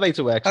 Well,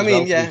 elevator works.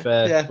 Mainly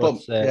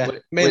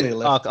a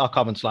lift. Our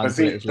common slang.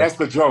 See, that's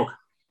the joke.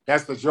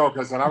 That's the joke.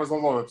 I said I was a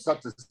little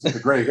upset to see the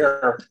gray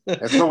hair,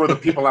 and so were the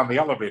people on the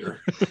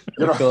elevator.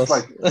 It's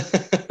like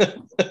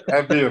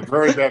that'd be a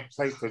very bad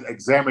place to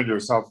examine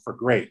yourself for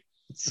gray.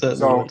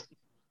 So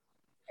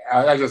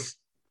I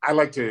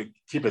like to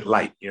keep it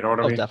light. You know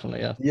what I mean? Definitely,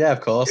 yeah. Yeah, of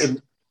course.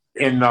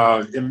 In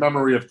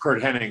memory of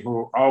Kurt Hennig,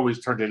 who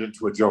always turned it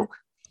into a joke.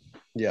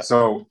 Yeah.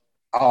 So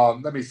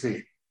let me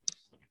see.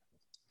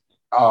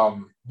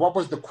 What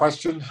was the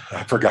question?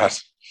 I forgot.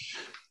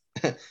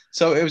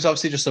 So it was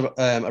obviously just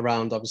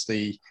around,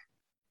 obviously,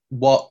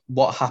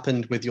 what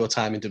happened with your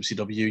time in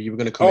WCW? You were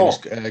going to come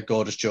in as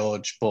Gorgeous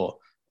George, but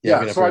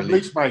so I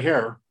bleached my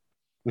hair,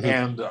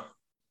 and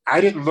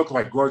I didn't look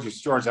like Gorgeous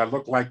George. I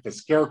looked like the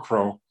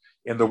Scarecrow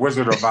in The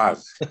Wizard of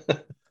Oz.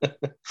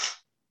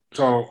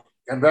 So,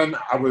 and then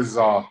I was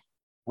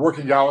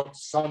working out,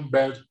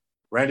 sunbed.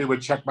 Randy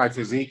would check my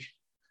physique.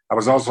 I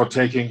was also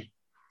taking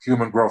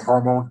human growth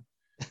hormone,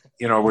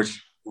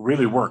 which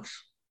really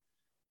works.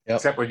 Yep.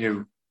 Except when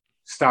you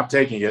stop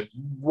taking it.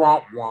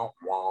 Wah, wah,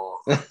 wah.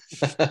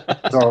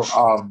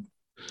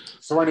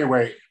 So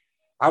anyway,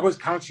 I was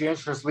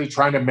conscientiously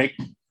trying to make,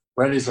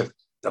 Randy said,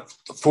 the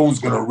phone's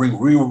going to ring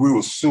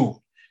real soon.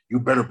 You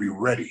better be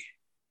ready.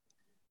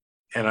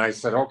 And I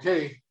said,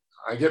 okay,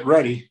 I get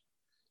ready.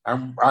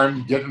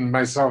 I'm getting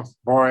myself,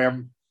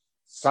 I'm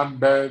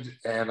sunbed,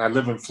 and I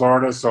live in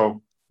Florida,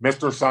 so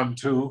Mr. Sun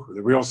too,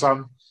 the real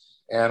sun.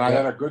 And I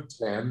had a good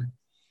tan.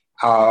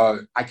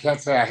 I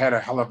can't say I had a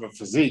hell of a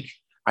physique.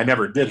 I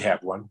never did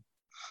have one,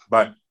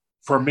 but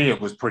for me,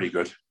 it was pretty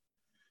good.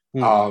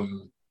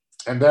 And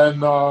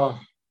then the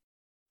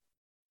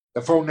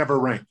phone never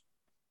rang,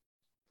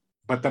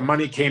 but the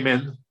money came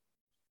in,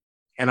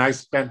 and I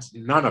spent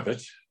none of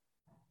it.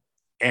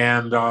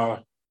 And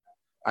I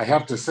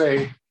have to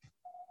say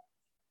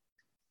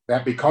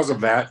that because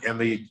of that and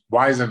the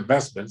wise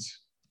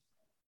investments,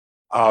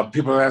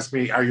 people ask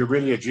me, are you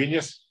really a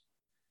genius?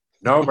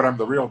 No, but I'm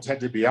the real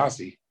Ted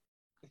DiBiase.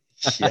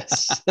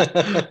 Yes.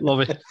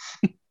 Love it.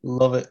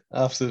 Love it.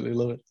 Absolutely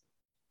love it.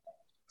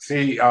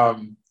 See,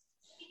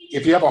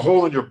 if you have a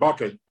hole in your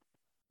bucket,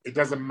 it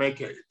doesn't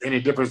make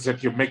any difference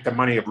if you make the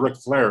money of Ric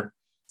Flair.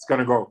 It's going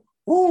to go,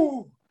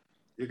 whoo!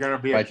 You're going to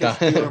be a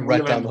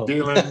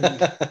dealing,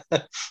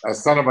 a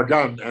son of a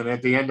gun. And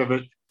at the end of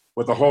it,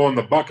 with a hole in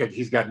the bucket,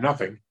 he's got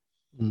nothing.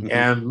 Mm-hmm.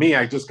 And me,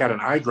 I just got an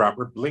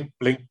eyedropper, blink,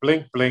 blink,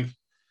 blink, blink,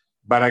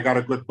 but I got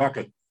a good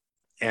bucket.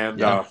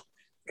 And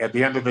at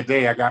the end of the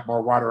day, I got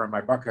more water in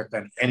my bucket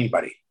than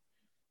anybody.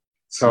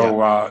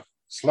 So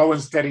slow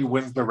and steady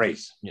wins the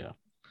race. Yeah.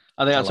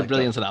 I think that's a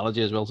brilliant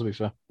analogy as well, to be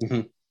fair.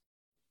 Mm-hmm.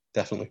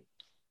 Definitely.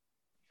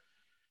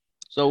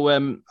 So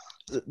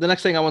the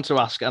next thing I want to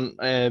ask,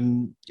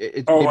 and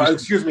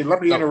excuse me,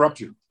 let me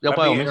interrupt you. Let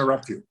me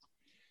interrupt you.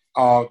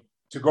 To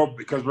go,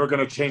 because we're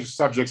going to change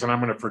subjects and I'm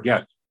going to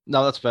forget.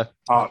 No, that's fair.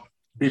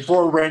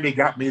 Before Randy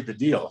got me the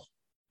deal,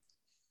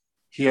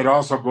 he had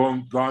also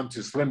gone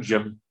to Slim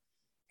Jim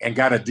and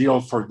got a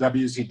deal for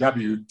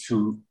WCW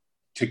to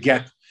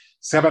get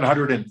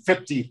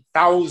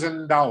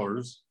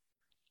 $750,000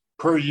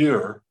 per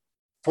year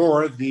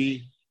for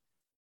the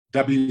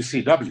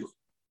WCW.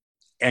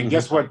 And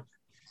guess what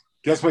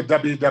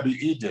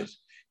WWE did?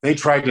 They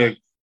tried to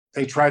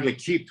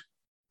keep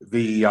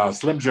the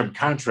Slim Jim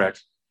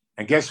contract,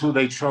 and guess who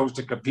they chose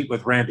to compete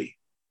with Randy?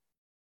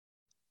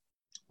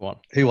 What?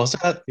 Who was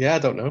that? Yeah, I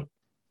don't know.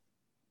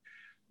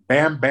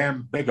 Bam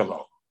Bam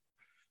Bigelow.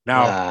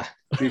 Now,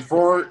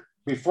 before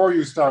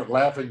you start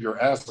laughing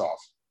your ass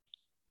off,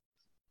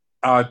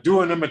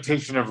 do an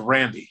imitation of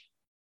Randy,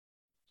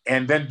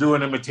 and then do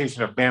an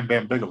imitation of Bam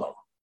Bam Bigelow.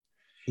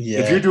 Yeah.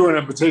 If you do an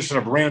imitation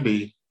of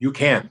Randy, you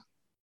can.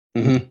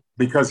 Mm-hmm.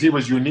 Because he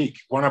was unique,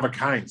 one of a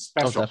kind,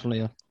 special. Oh, definitely,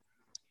 yeah.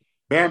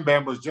 Bam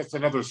Bam was just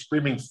another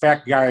screaming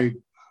fat guy,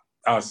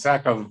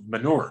 sack of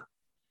manure.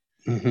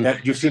 Mm-hmm.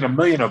 That you've seen a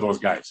million of those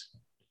guys.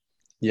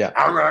 Yeah.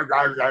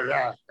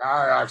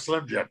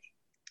 Slim Jim.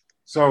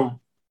 So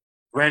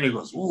Randy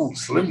goes, ooh,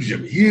 Slim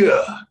Jim,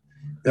 yeah.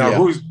 Now,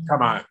 who's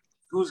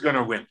going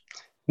to win?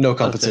 No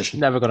competition.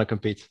 Never going to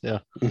compete, yeah.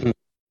 Mm-hmm.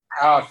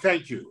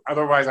 Thank you.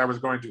 Otherwise, I was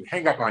going to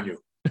hang up on you.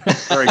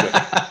 Very good.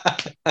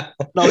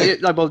 No,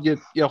 well, you're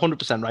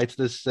 100% right.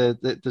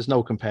 There's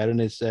no comparing.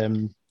 He's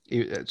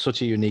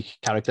such a unique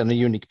character and a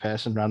unique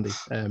person, Randy.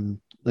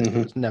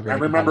 Never. I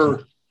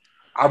remember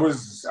I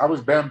was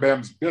Bam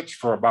Bam's bitch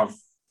for about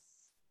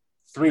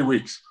 3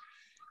 weeks,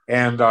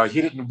 and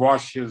he didn't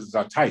wash his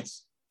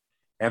tights,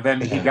 and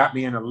then he got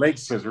me in a leg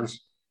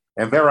scissors,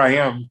 and there I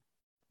am,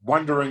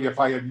 wondering if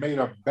I had made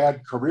a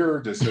bad career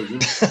decision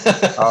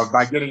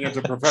by getting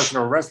into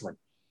professional wrestling,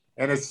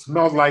 and it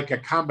smelled like a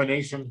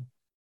combination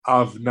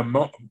of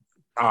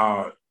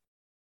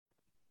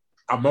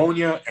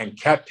ammonia and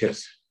cat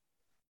piss.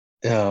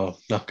 Oh,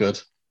 not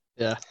good.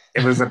 Yeah.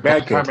 It was a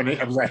bad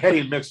combination. It was a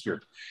heady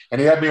mixture. And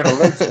he had me in a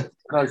leg scissors.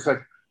 And I said,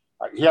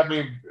 he had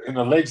me in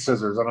the leg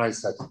scissors. And I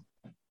said,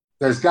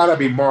 there's got to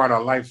be more in a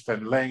life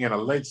than laying in a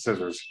leg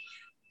scissors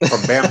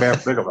from Bam Bam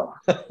Bigelow.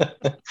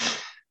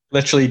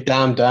 Literally,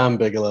 damn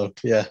Bigelow.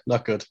 Yeah,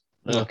 not good.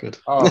 Not good.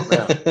 Oh,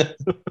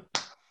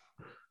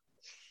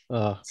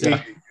 man. See,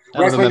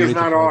 wrestling is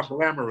not all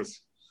glamorous.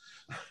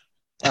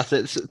 That's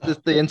it.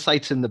 It's the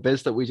insights in the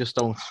biz that we just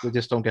don't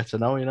get to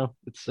know.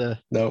 It's no.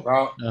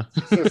 Well,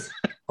 just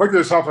put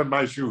yourself in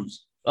my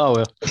shoes. Oh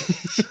yeah.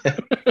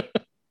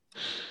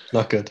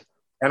 Not good.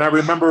 And I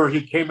remember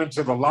he came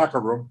into the locker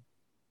room,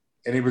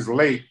 and he was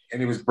late,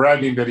 and he was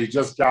bragging that he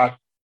just got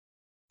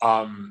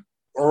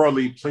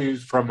orally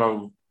pleased from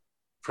a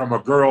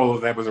girl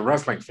that was a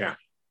wrestling fan.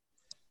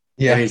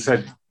 Yeah. And he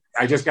said,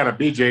 "I just got a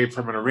BJ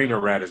from an arena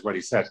rat," is what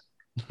he said.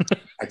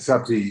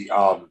 Except he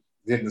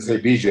didn't say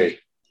BJ.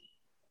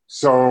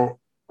 So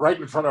right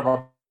in front of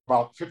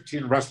about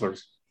 15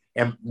 wrestlers,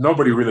 and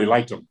nobody really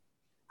liked him.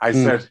 I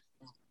said,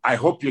 I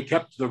hope you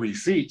kept the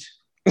receipt.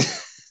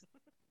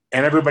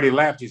 And everybody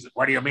laughed. He said,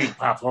 what do you mean,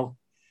 Poffo?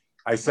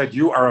 I said,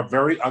 you are a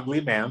very ugly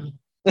man.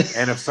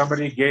 And if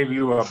somebody gave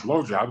you a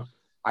blowjob,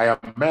 I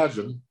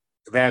imagine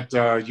that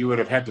you would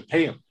have had to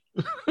pay him.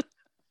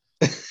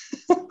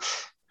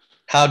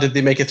 How did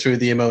they make it through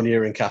the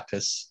ammonia and cat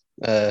piss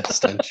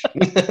stench?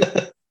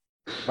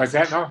 What's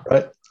that now?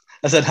 Right.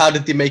 I said, how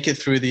did they make it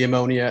through the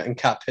ammonia and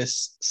cat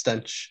piss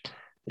stench?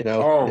 You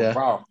know. Oh, yeah.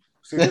 wow.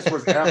 See, this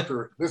was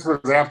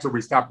after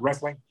we stopped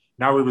wrestling.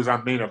 Now he was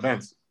on main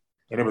events,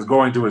 and it was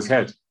going to his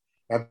head.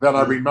 And then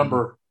I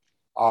remember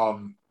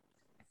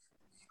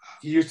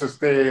he used to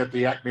stay at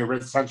the Acme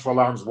Ritz, Central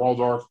Arms,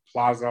 Waldorf,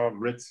 Plaza,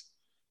 Ritz,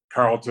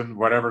 Carlton,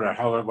 whatever the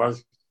hell it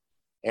was.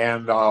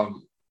 And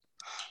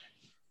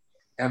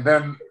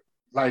then,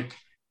 like,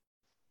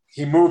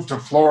 he moved to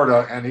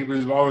Florida, and he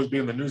would always be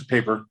in the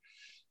newspaper.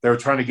 They were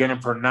trying to get him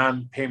for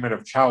non-payment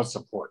of child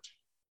support.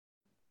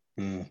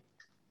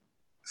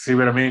 See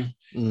what I mean?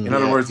 In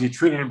other words, he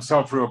treated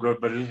himself real good,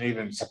 but he didn't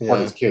even support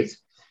his kids.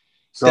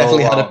 So,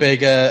 definitely had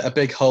a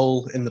big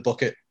hole in the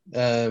bucket. He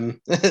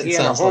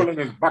had a hole in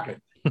his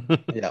bucket.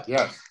 Yeah.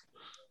 Yes.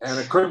 And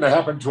it couldn't have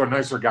happened to a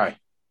nicer guy.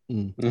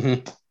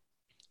 Mm-hmm.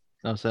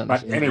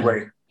 But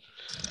anyway,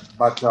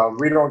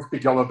 we don't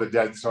speak ill of the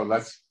dead, so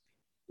let's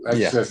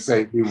just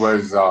say he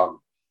was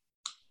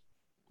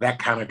that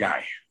kind of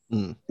guy.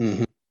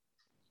 Mm-hmm.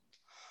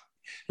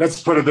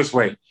 Let's put it this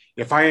way.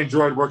 If I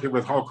enjoyed working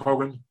with Hulk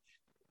Hogan,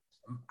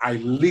 I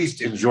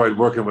least enjoyed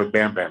working with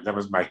Bam Bam. That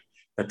was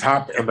the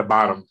top and the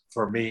bottom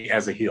for me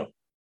as a heel.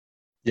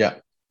 Yeah.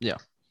 Yeah.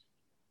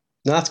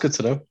 No, that's good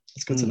to know.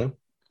 That's good to know.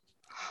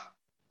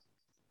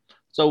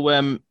 So,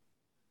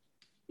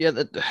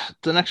 the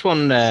next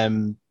one,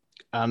 and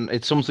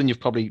it's something you've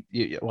probably,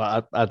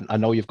 I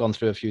know you've gone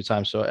through a few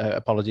times, so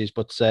apologies,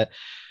 but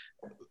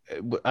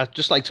I'd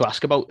just like to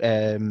ask about,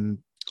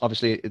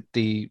 obviously,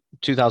 the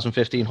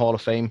 2015 Hall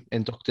of Fame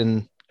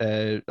inducting,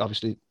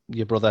 obviously,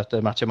 your brother,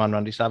 the Macho Man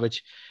Randy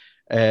Savage,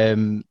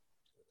 and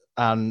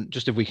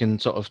just if we can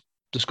sort of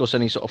discuss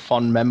any sort of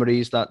fond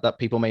memories that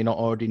people may not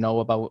already know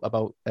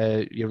about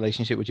your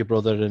relationship with your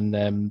brother,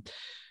 and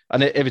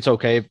if it's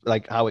okay,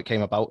 like how it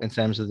came about in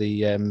terms of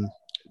the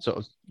sort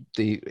of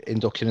the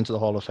induction into the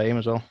Hall of Fame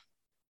as well.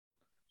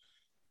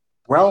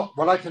 Well,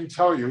 what I can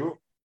tell you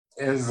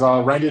is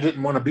Randy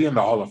didn't want to be in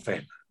the Hall of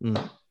Fame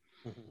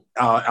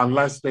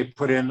unless they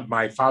put in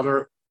my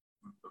father,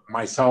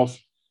 myself,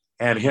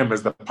 and him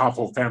as the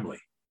Poffo family.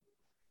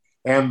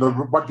 And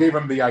what gave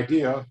him the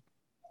idea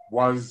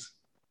was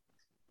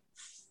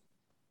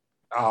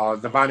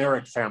the Von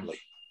Erich family.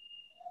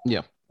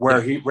 Yeah.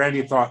 Where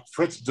Randy thought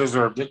Fritz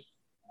deserved it.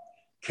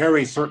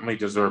 Kerry certainly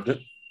deserved it.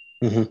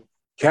 Mm-hmm.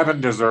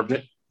 Kevin deserved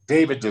it.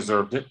 David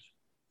deserved it.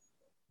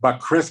 But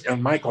Chris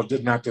and Michael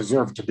did not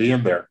deserve to be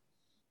in there.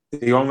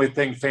 The only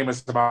thing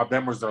famous about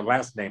them was their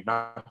last name,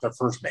 not their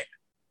first name.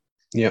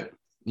 Yeah.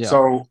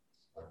 So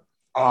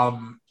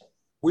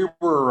we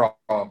were,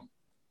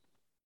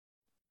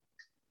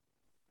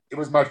 it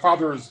was my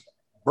father's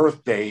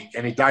birthday,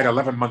 and he died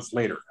 11 months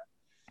later.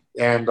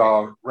 And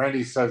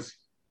Randy says,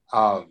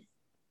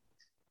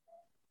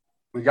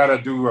 we got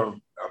to do a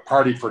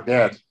party for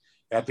Dad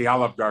at the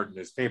Olive Garden,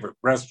 his favorite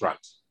restaurant.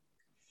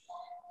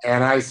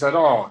 And I said,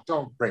 oh,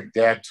 don't bring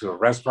Dad to a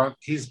restaurant.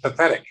 He's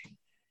pathetic.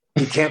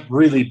 He can't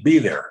really be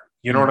there.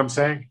 You know what I'm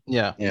saying?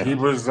 Yeah. He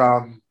was,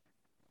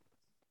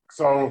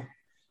 so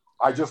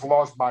I just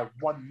lost my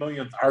 1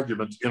 millionth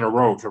argument in a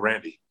row to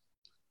Randy.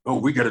 Oh,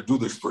 we got to do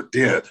this for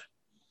Dad.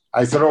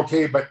 I said,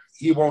 okay, but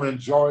he won't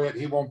enjoy it.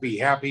 He won't be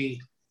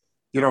happy.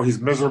 You know, he's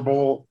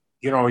miserable.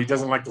 You know, he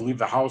doesn't like to leave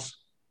the house.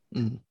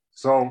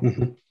 So,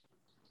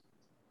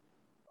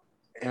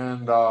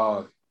 and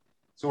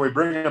so we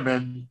bring him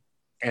in,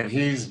 and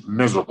he's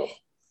miserable.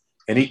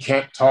 And he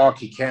can't talk.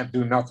 He can't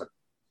do nothing.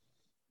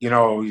 You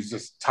know, he's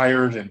just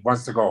tired and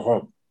wants to go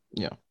home.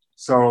 Yeah.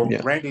 So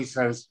Randy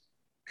says,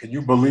 can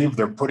you believe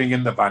they're putting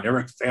in the Von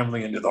Erich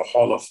family into the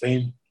Hall of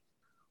Fame?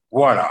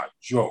 What a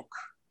joke.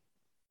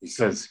 He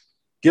says,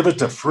 give it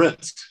to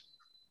Fritz.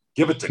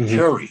 Give it to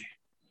Kerry.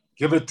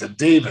 Give it to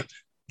David.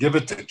 Give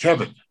it to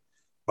Kevin.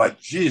 But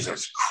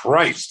Jesus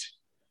Christ,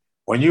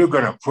 when you're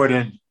going to put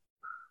in,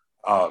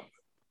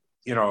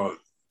 you know,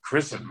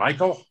 Chris and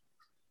Michael,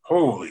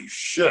 holy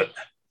shit.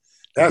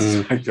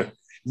 That's like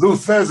Lou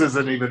Thesz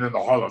isn't even in the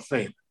Hall of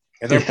Fame.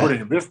 And they're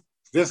putting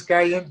this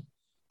guy in?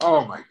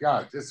 Oh my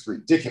God, this is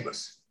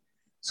ridiculous.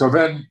 So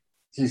then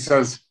he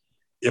says,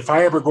 if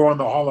I ever go in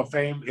the Hall of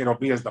Fame, it'll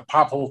be as the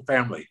Poffo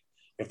family.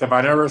 If the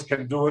Von Erichs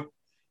can do it, he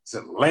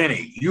said,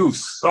 Lanny, you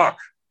suck.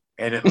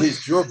 And at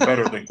least you're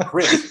better than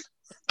Chris.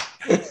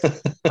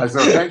 I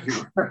said, thank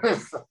you.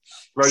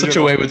 Well, such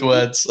a way with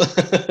words.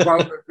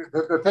 Well,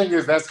 the thing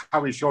is, that's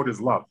how he showed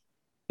his love.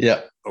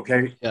 Yeah.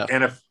 Okay. Yeah.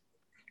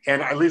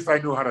 And at least I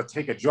knew how to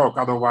take a joke.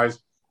 Otherwise,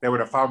 they would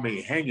have found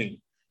me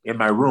hanging in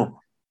my room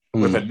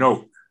with a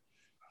note,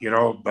 you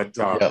know. But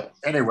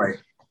anyway,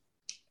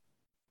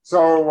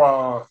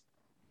 so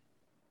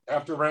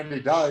after Randy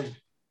died,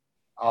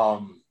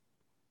 John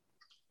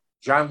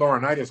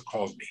Laurinaitis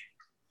calls me.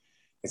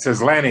 It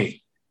says,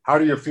 Lanny, how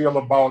do you feel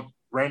about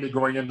Randy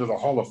going into the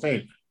Hall of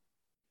Fame?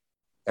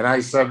 And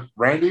I said,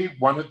 Randy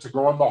wanted to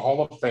go in the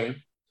Hall of Fame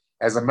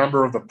as a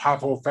member of the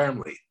POFFO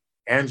family,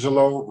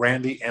 Angelo,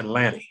 Randy, and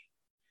Lanny.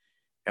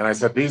 And I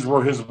said, these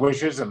were his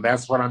wishes, and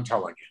that's what I'm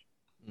telling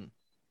you.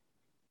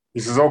 He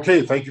says,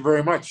 okay, thank you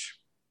very much.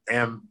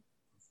 And,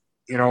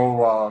 you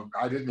know,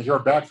 I didn't hear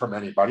back from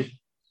anybody.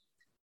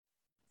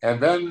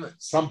 And then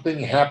something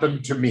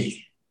happened to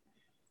me.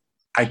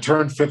 I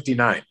turned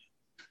 59.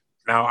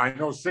 Now, I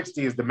know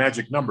 60 is the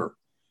magic number,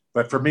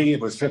 but for me, it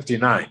was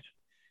 59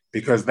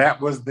 because that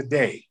was the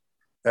day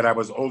that I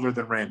was older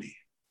than Randy.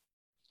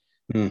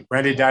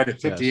 Randy died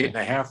at 58 and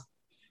a half,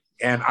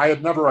 and I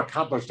had never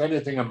accomplished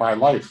anything in my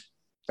life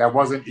that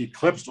wasn't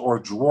eclipsed or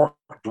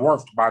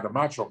dwarfed by the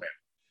Macho Man.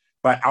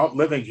 But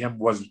outliving him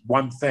was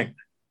one thing,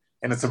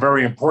 and it's a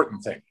very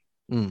important thing.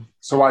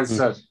 So I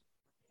said,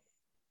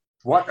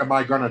 what am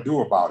I going to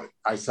do about it?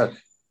 I said,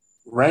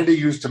 Randy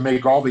used to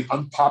make all the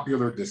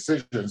unpopular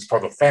decisions for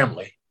the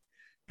family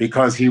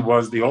because he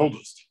was the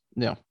oldest.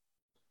 Yeah.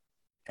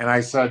 And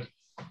I said,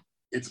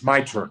 it's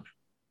my turn.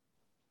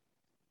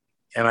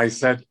 And I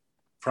said,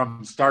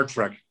 from Star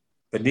Trek,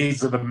 the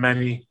needs of the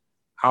many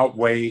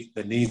outweigh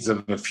the needs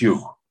of the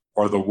few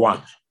or the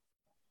one.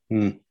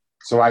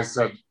 So I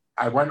said,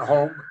 I went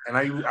home and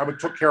I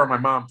took care of my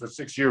mom for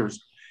 6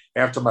 years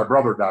after my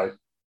brother died.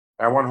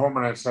 I went home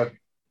and I said,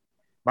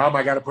 Mom,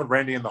 I got to put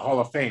Randy in the Hall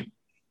of Fame.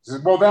 She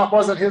said, well, that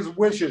wasn't his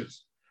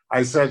wishes.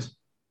 I said,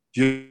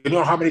 do you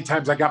know how many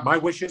times I got my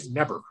wishes?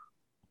 Never.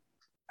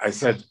 I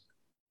said,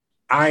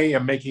 I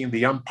am making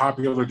the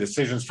unpopular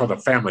decisions for the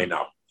family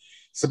now.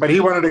 He said, but he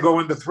wanted to go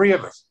in the three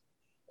of us.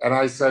 And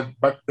I said,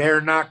 but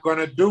they're not going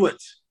to do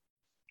it.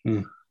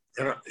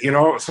 You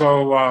know,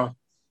 so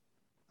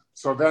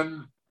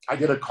then I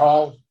get a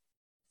call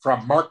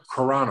from Mark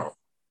Carano,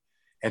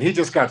 and he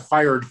just got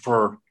fired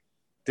for,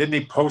 didn't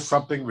he post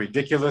something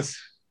ridiculous?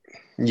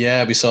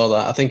 Yeah, we saw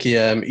that. I think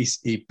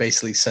he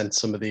basically sent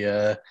some of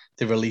the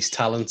released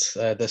talent,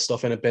 their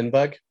stuff in a bin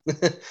bag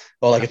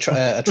or like a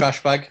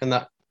trash bag, and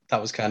that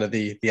was kind of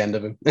the end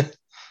of him.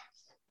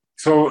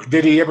 So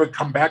did he ever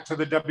come back to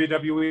the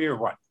WWE or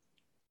what?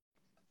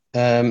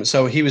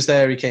 So he was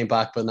there, he came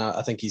back, but now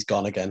I think he's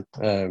gone again.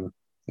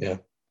 Yeah.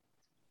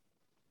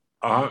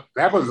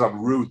 That was a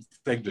rude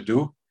thing to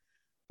do.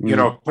 You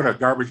know, put a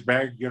garbage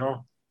bag, you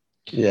know.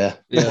 Yeah.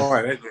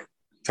 Boy,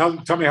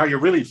 tell me how you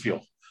really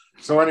feel.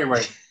 So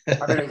anyway,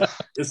 I mean,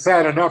 it's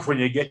sad enough when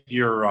you get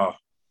your,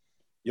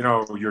 you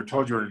know, you're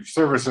told your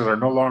services are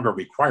no longer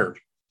required.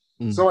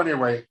 So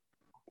anyway,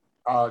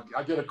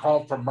 I get a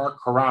call from Mark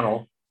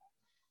Carano,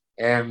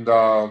 and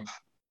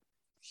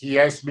he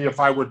asked me if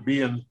I would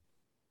be in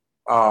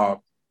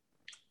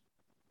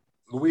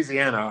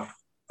Louisiana,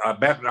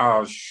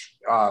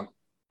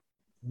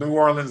 New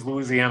Orleans,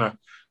 Louisiana,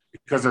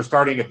 because they're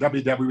starting a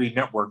WWE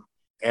network,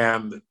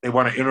 and they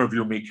want to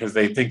interview me because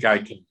they think I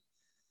can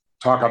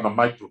talk on the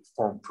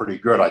microphone pretty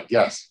good, I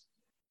guess.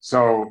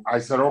 So I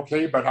said,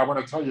 okay, but I want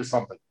to tell you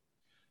something.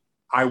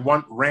 I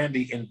want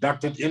Randy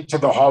inducted into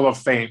the Hall of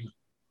Fame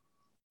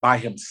by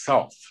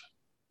himself.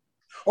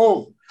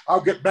 Oh, I'll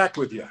get back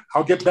with you.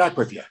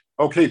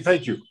 Okay,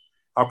 thank you.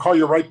 I'll call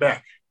you right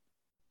back.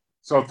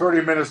 So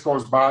 30 minutes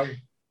goes by,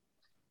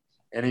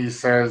 and he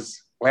says,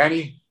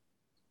 Lanny,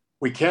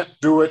 we can't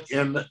do it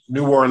in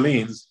New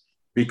Orleans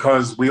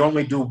because we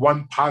only do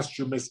one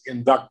posthumous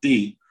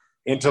inductee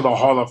into the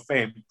Hall of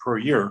Fame per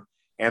year.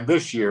 And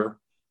this year,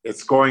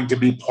 it's going to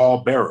be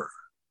Paul Bearer.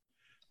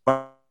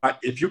 But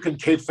if you can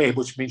kayfabe,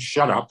 which means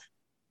shut up,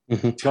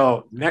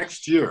 till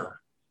next year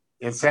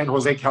in San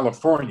Jose,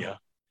 California,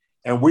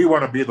 and we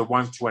want to be the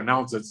ones to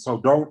announce it, so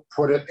don't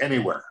put it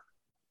anywhere.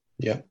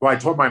 Yeah. Well, I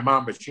told my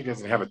mom, but she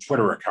doesn't have a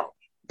Twitter account.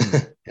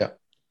 Yeah.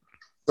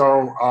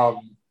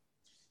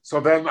 So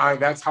then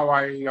that's how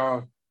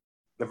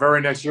the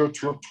very next year,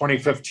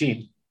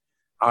 2015,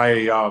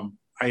 I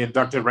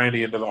inducted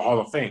Randy into the Hall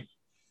of Fame.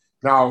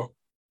 Now,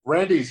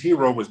 Randy's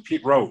hero was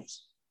Pete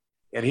Rose,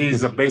 and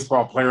he's a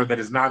baseball player that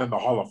is not in the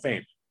Hall of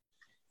Fame.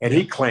 And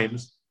he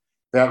claims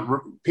that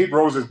Pete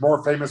Rose is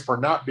more famous for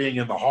not being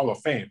in the Hall of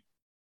Fame,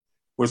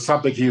 was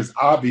something he is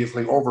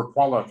obviously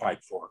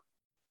overqualified for.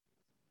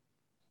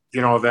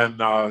 You know, then,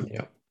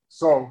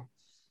 so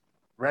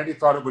Randy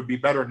thought it would be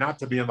better not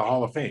to be in the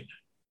Hall of Fame.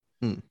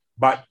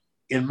 But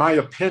in my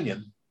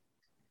opinion,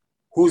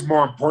 who's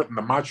more important,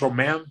 the Macho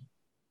Man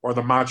or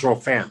the Macho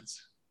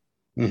fans?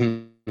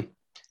 No,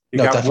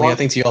 definitely. I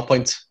think to your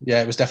point,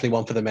 yeah, it was definitely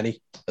one for the many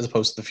as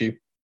opposed to the few.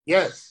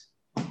 Yes.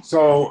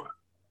 So,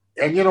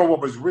 and you know what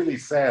was really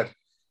sad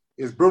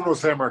is Bruno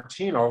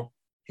Sammartino,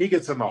 he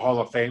gets in the Hall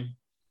of Fame,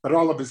 but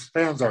all of his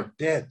fans are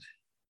dead.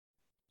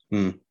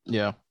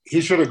 Yeah.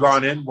 He should have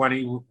gone in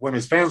when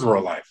his fans were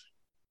alive.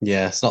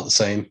 Yeah, it's not the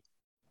same.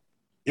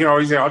 You know,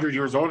 he's 100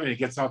 years old and he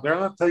gets out there,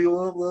 and I'll tell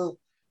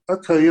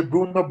you,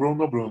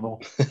 Bruno.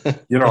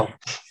 You know,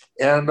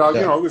 and,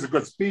 you know, it was a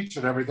good speech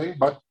and everything,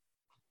 but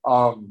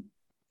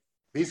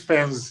these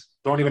fans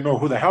don't even know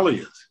who the hell he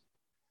is.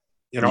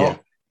 you know. Yeah.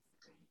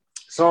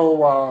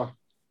 So,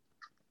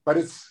 but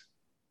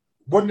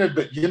wouldn't it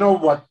be, you know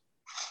what?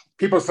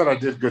 People said I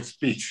did good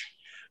speech,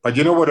 but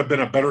you know what would have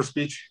been a better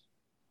speech?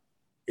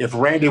 If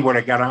Randy would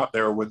have got out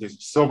there with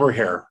his silver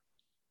hair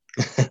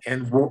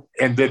and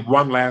did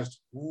one last,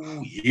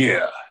 ooh,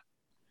 yeah.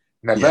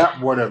 Now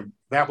that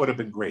would have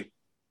been great.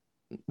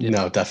 Yeah.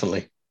 No,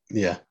 definitely.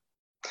 Yeah.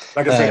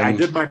 Like I say, I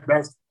did my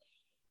best,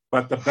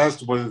 but the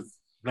best was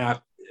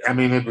not. I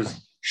mean, it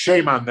was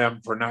shame on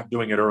them for not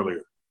doing it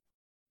earlier.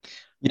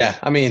 Yeah,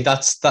 I mean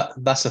that's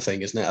the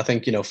thing, isn't it? I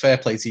think, fair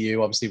play to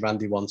you. Obviously,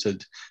 Randy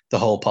wanted the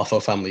whole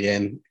POFFO family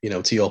in.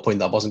 To your point,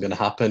 that wasn't going to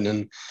happen,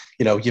 and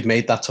you've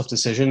made that tough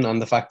decision. And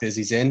the fact is,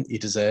 he's in. He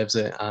deserves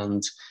it.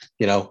 And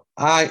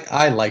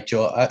I liked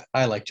your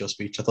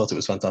speech. I thought it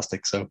was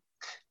fantastic. So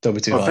don't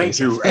be too hard. Thank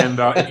you. And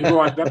if you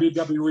go on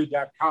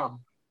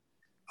WWE.com,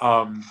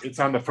 it's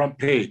on the front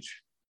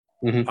page,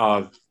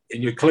 and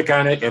you click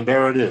on it, and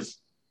there it is.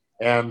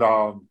 And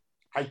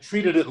I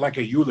treated it like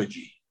a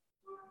eulogy.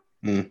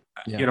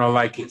 Yeah.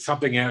 Like it's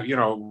something,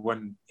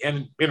 even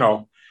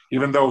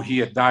though he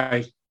had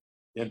died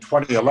in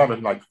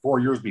 2011, like 4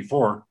 years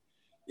before,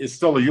 it's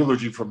still a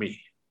eulogy for me.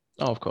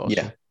 Oh, of course.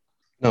 Yeah.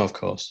 No, of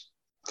course.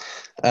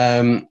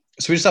 So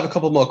we just have a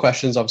couple more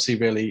questions. Obviously,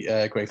 really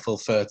grateful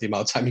for the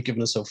amount of time you've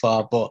given us so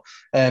far. But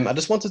I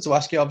just wanted to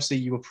ask you, obviously,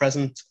 you were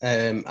present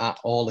at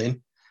All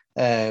In.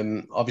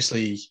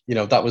 Obviously,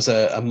 that was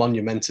a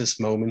monumentous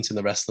moment in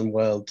the wrestling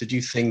world. Did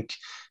you think,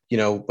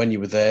 when you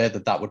were there,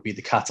 that would be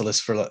the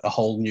catalyst for a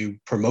whole new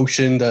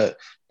promotion that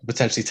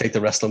potentially take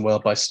the wrestling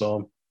world by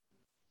storm?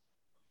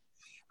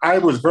 I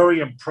was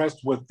very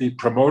impressed with the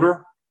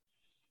promoter,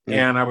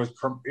 and I was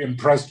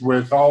impressed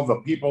with all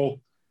the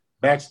people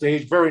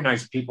backstage. Very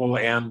nice people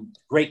and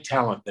great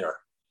talent there.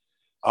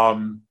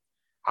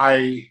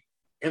 I,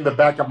 in the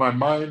back of my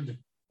mind,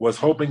 was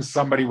hoping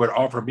somebody would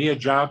offer me a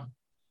job,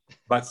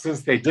 but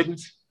since they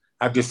didn't,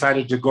 I've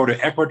decided to go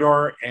to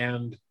Ecuador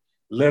and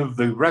live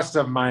the rest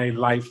of my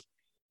life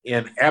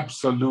in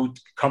absolute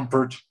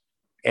comfort.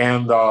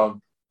 And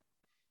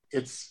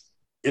it's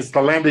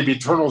the land of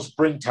eternal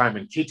springtime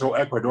in Quito,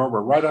 Ecuador.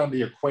 We're right on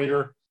the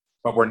equator,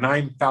 but we're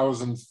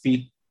 9,000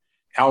 feet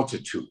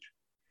altitude.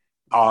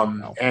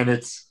 And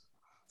it's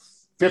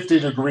 50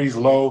 degrees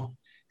low,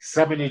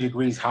 70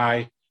 degrees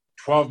high,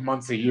 12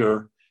 months a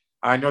year.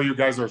 I know you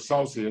guys are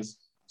Celsius,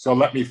 so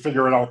let me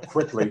figure it out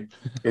quickly.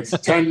 It's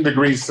 10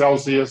 degrees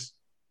Celsius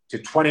to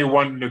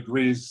 21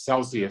 degrees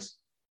Celsius,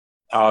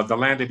 the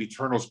land of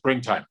eternal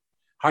springtime.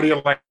 How do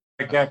you like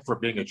that for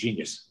being a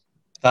genius?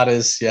 That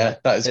is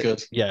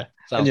good. Yeah,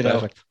 sounds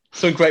perfect.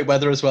 Some great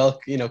weather as well,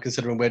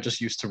 considering we're just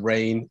used to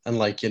rain and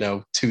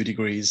 2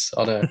 degrees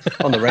on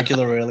the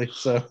regular, really.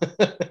 So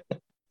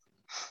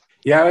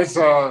yeah, it's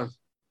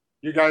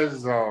you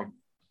guys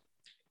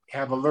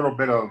have a little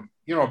bit of,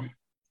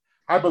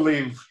 I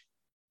believe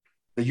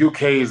the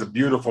UK is a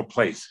beautiful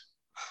place.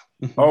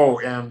 Oh,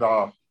 and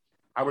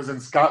I was in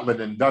Scotland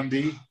in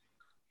Dundee,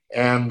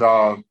 and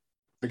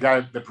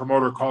the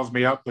promoter calls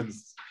me up and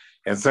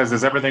says,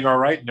 "Is everything all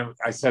right?" And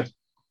I said,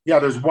 "Yeah,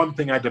 there's one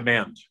thing I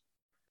demand."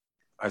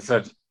 I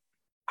said,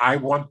 "I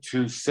want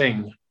to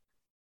sing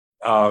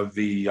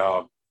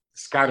the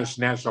Scottish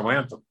national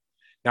anthem."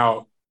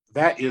 Now,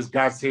 that is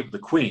God Save the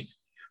Queen,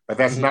 but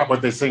that's not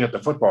what they sing at the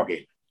football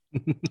game.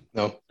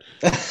 No.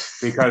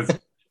 Because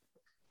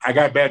I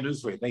got bad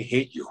news for you. They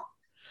hate you.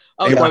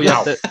 Oh,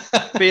 yeah.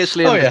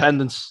 Fiercely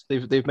independence.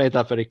 They've made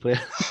that very clear.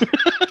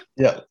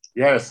 Yeah.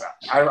 Yes.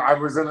 I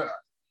was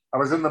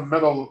in the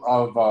middle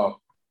of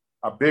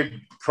a big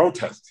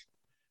protest.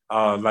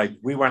 Like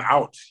we went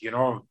out,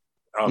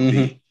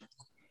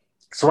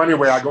 So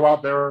anyway, I go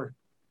out there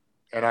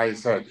and I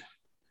said,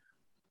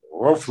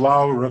 "O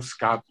flower of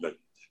Scotland,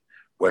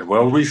 when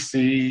will we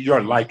see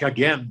your like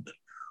again?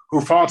 Who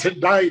fought and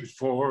died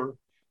for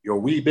your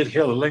wee bit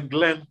hill and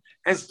glen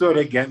and stood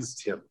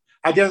against him?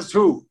 Against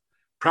who?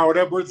 Proud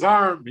Edward's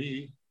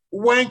army,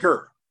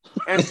 wanker,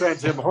 and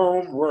sent him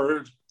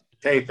homeward.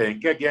 They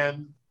think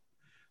again.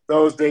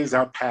 Those days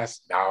are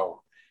past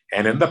now,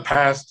 and in the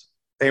past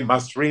they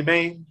must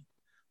remain.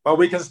 But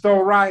we can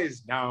still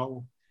rise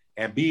now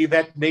and be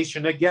that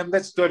nation again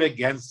that stood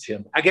against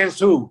him." Against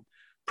who?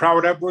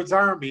 Proud Edward's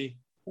army,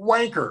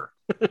 wanker,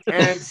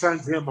 and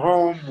sent him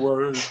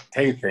homeward.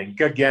 They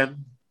think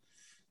again.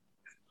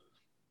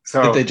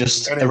 So did they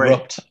just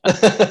erupt?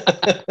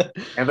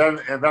 and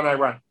then I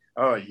went,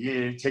 "Oh,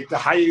 you take the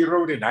high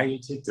road and I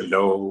take the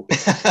low."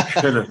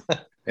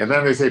 And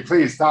then they say,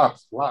 "Please stop."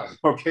 Wow.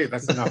 Okay,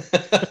 that's enough.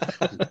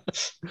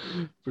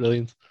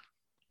 Brilliant.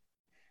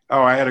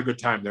 Oh, I had a good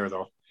time there,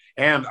 though.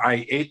 And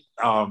I ate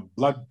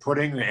blood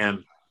pudding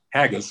and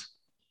haggis.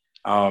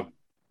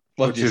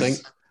 What do you think?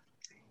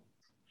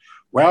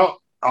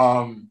 Well,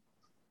 then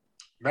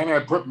I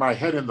put my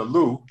head in the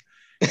loo,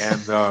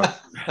 and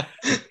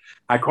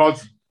I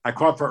called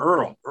for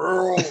Earl.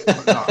 Earl.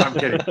 No, I'm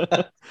kidding.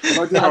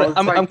 But,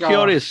 I'm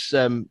curious.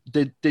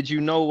 Did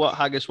you know what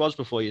haggis was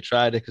before you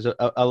tried it? Because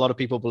a lot of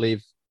people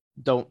believe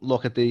don't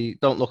look at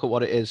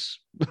what it is.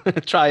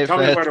 Try it. Tell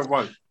first. me what it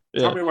was.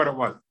 Yeah. Tell me what it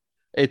was.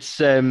 It's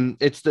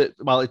it's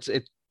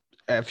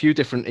a few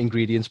different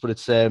ingredients, but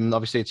it's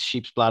obviously it's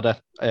sheep's bladder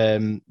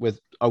with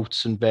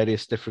oats and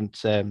various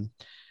different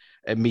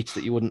meats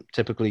that you wouldn't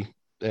typically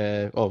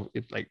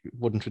like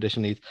wouldn't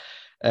traditionally eat.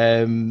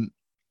 And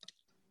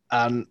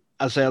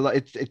I say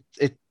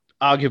it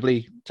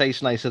arguably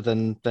tastes nicer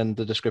than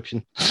the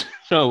description.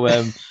 So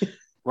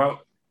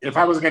Well, if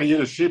I was going to eat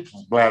a sheep's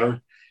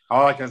bladder,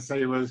 all I can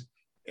say was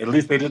at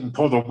least they didn't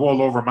pull the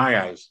wool over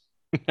my eyes.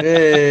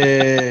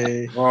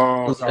 Hey.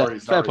 Oh, sorry.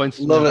 Fair points.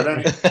 Love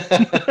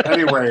it.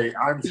 Anyway,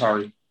 I'm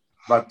sorry,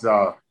 but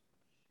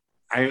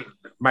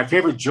my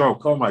favorite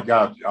joke. Oh my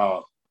God,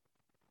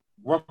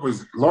 what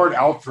was Lord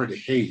Alfred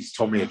Hayes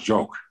told me a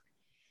joke,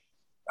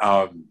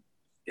 and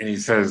he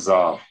says,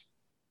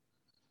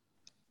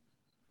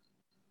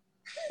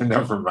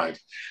 "Never mind,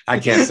 I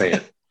can't say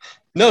it."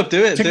 No,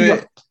 do it.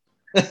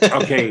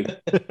 Okay,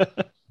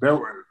 there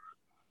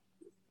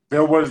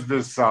was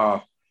this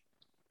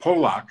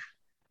Polak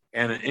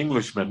and an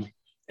Englishman,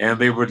 and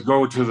they would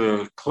go to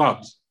the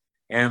clubs,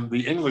 and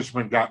the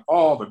Englishman got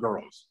all the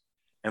girls,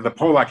 and the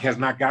Polak has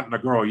not gotten a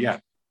girl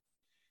yet.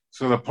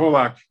 So the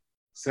Polak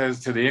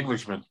says to the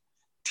Englishman,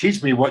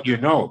 "Teach me what you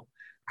know.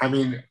 I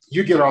mean,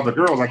 you get all the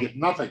girls, I get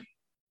nothing.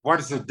 What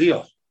is the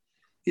deal?"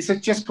 He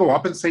said, "Just go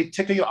up and say,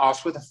 tickle your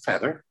ass with a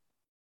feather.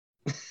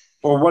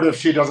 Or what if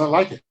she doesn't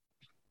like it?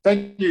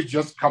 Then you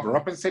just cover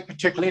up and say,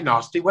 particularly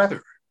nasty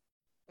weather."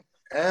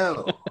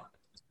 Oh.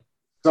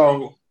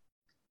 So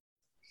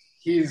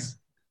he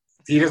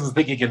doesn't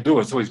think he can do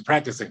it, so he's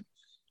practicing.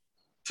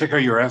 Tickle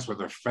your ass with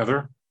a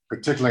feather,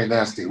 particularly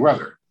nasty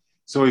weather.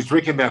 So he's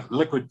drinking that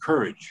liquid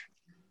courage,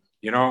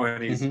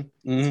 and he's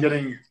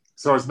getting,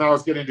 so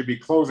it's getting to be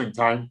closing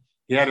time.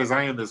 He had his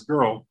eye on this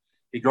girl.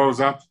 He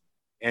goes up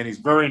and he's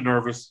very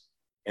nervous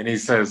and he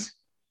says,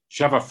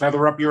 "Shove a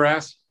feather up your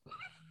ass?"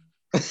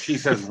 She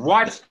says,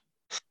 "What?"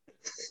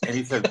 And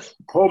he said,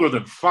 "Colder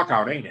than fuck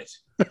out, ain't it?"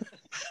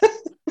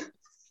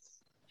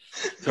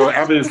 So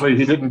obviously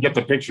he didn't get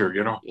the picture,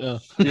 Yeah.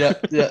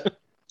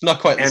 Not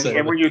quite the same.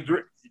 And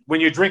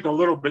when you drink a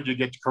little bit, you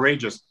get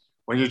courageous.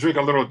 When you drink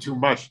a little too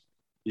much,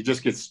 you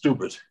just get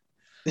stupid.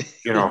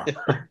 Oh,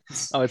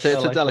 it's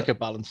a delicate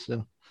balance.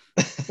 So.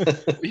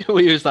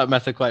 we use that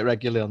method quite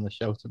regularly on the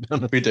show, to be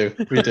honest. We do.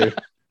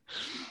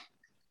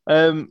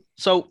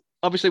 So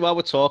obviously, while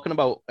we're talking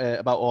about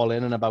All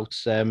In and about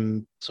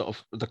sort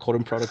of the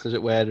current product, as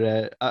it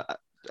were,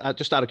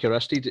 just out of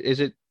curiosity, is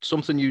it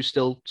something you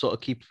still sort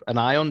of keep an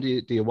eye on?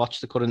 Do you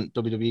watch the current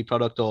WWE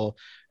product or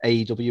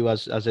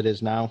AEW as it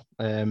is now?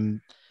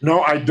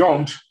 No, I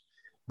don't.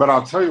 But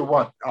I'll tell you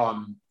what,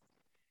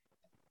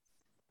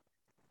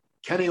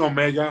 Kenny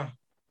Omega,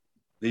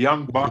 the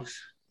Young Bucks,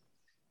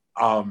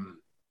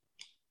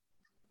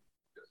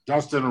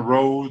 Dustin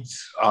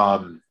Rhodes,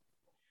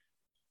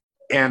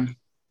 and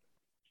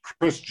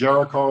Chris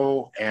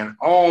Jericho, and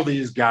all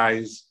these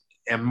guys,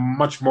 and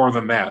much more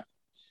than that.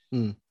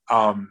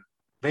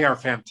 They are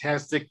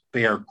fantastic.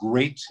 They are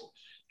great,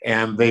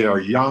 and they are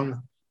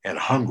young and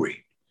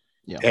hungry.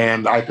 Yeah.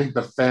 And I think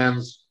the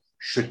fans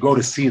should go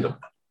to see them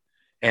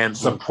and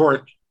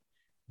support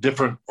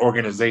different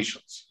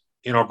organizations.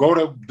 Go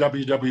to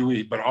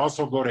WWE, but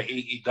also go to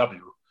AEW.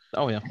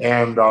 Oh, yeah.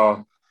 And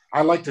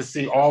I like to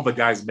see all the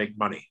guys make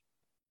money.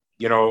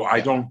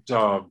 I don't,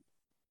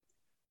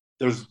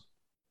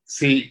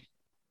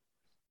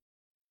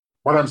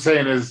 what I'm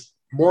saying is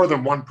more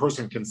than one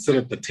person can sit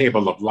at the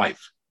table of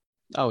life.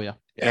 Oh, yeah.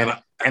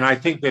 And I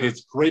think that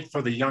it's great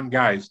for the young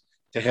guys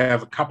to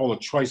have a couple of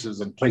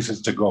choices and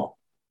places to go.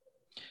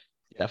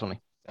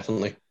 Definitely.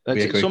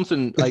 It's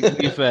something like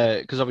we've,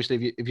 because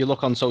obviously if you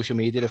look on social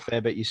media a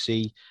fair bit, you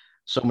see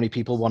so many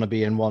people want to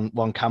be in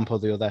one camp or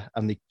the other.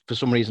 And for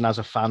some reason, as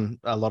a fan,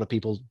 a lot of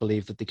people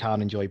believe that they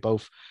can't enjoy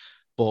both.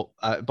 But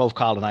both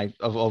Carl and I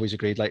have always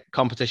agreed, like,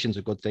 competition's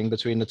a good thing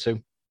between the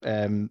two.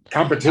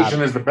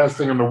 Competition is the best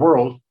thing in the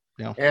world.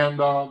 Yeah.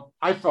 And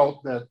I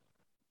felt that,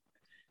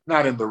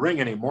 not in the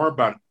ring anymore,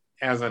 but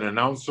as an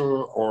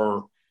announcer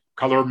or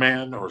color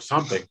man or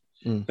something,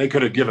 they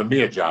could have given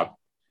me a job.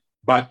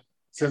 But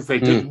since they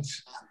didn't,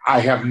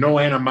 I have no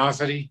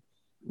animosity.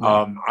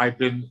 I've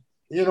been,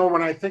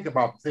 when I think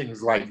about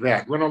things like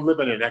that, when I'm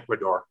living in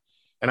Ecuador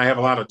and I have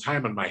a lot of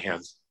time on my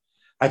hands,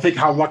 I think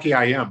how lucky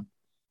I am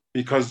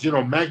because,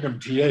 Magnum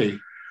TA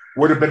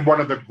would have been one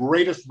of the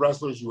greatest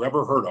wrestlers you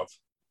ever heard of.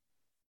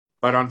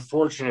 But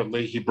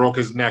unfortunately, he broke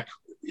his neck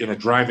in a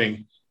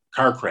driving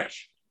car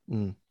crash.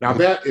 Now,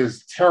 that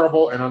is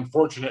terrible and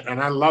unfortunate, and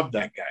I love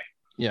that guy.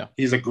 Yeah.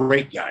 He's a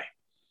great guy.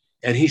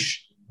 And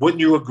wouldn't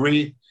you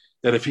agree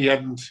that if he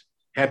hadn't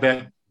had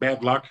that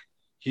bad luck,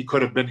 he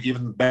could have been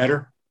even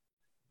better?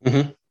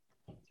 Yeah,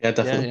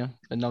 definitely. Yeah.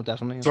 No,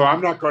 definitely. Yeah. So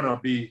I'm not going to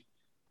be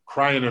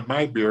crying in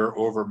my beer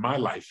over my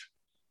life.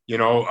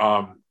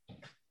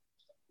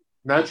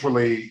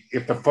 Naturally,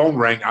 if the phone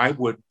rang, I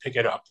would pick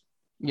it up.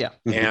 Yeah.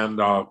 And,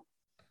 but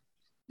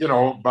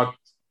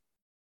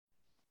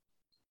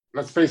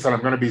let's face it,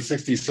 I'm going to be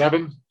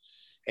 67,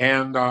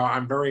 and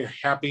I'm very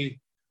happy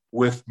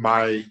with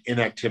my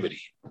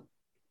inactivity.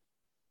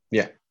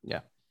 Yeah.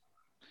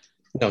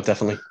 No,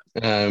 definitely.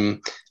 I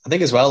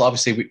think as well,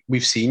 obviously,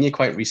 we've seen you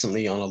quite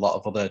recently on a lot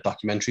of other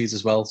documentaries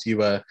as well. So you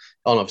were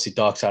on, obviously,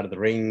 Dark Side of the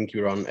Ring.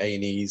 You were on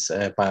A&E's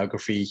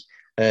biography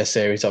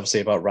series, obviously,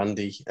 about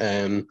Randy.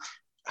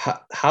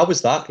 How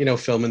was that,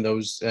 filming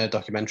those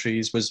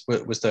documentaries?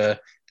 Was there,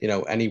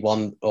 any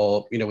one,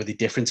 or, were they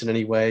different in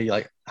any way?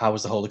 Like, how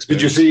was the whole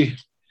experience?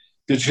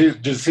 Did you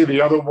see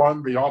the other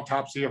one, the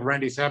autopsy of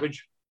Randy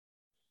Savage?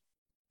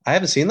 I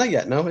haven't seen that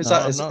yet. No, has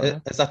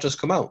that just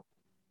come out?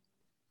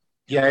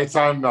 Yeah, it's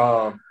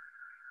on.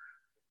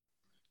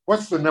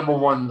 What's the number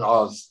one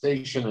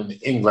station in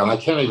England? I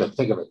can't even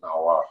think of it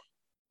now.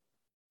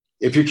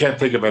 If you can't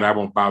think of it, I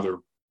won't bother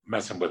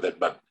messing with it.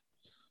 But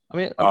I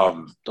mean,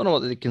 I don't know what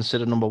they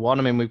consider number one.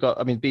 I mean,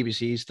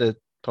 BBC's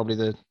probably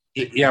the.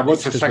 Yeah,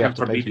 what's the second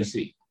for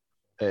BBC?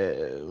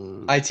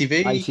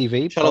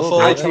 ITV, Channel probably.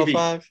 4, ITV. Channel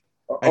 5.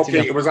 Okay,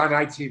 ITV. It was on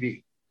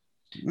ITV.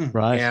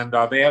 Right. And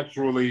they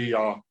actually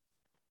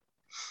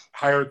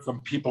hired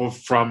some people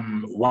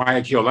from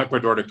Guayaquil,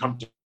 Ecuador, to come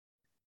to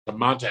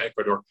Manta,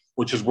 Ecuador,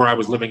 which is where I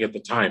was living at the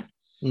time.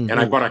 Mm-hmm. And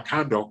I bought a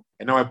condo,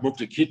 and now I've moved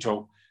to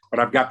Quito, but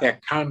I've got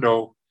that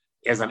condo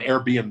as an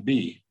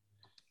Airbnb,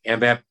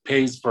 and that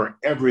pays for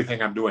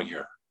everything I'm doing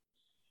here.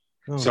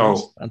 Oh, so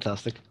that's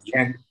fantastic.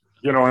 And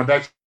and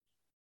that's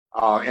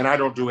and I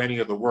don't do any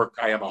of the work.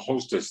 I have a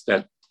hostess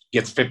that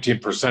gets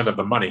 15% of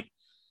the money,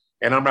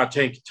 and I'm not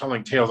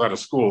telling tales out of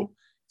school.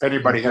 If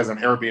anybody has an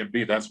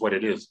Airbnb, that's what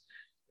it is.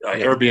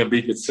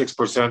 Airbnb gets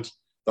 6%.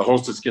 The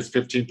hostess gets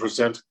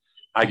 15%.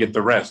 I get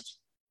the rest,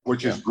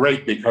 which is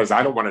great because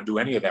I don't want to do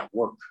any of that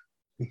work.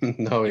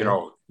 No,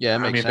 it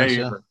makes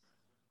sense.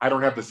 I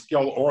don't have the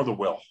skill or the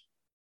will.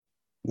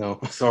 No.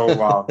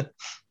 So,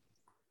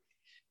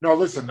 no,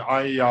 listen,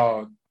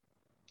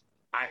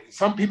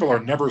 some people are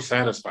never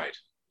satisfied.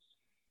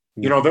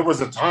 There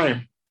was a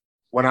time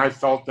when I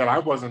felt that I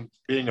wasn't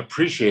being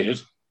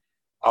appreciated.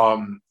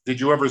 Did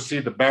you ever see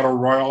the Battle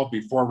Royal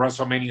before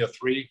WrestleMania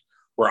 3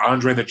 where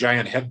Andre the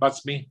Giant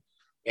headbutts me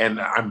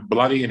and I'm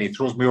bloody and he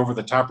throws me over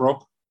the top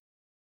rope?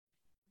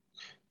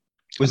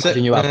 Was it?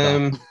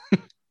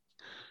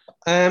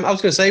 I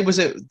was going to say, was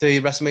it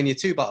the WrestleMania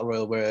 2 Battle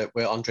Royal where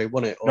Andre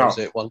won it, or was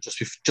it one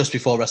just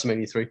before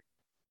WrestleMania 3?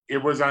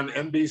 It was on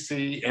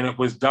NBC, and it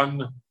was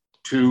done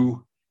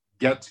to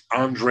get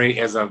Andre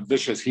as a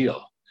vicious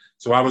heel.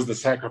 So I was the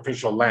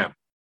sacrificial lamb.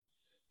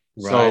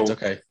 Right.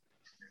 Okay.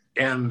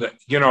 And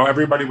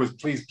everybody was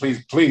please,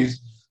 please,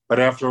 please, but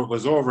after it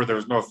was over, there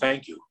was no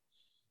thank you.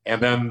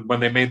 And then when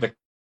they made the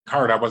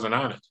card, I wasn't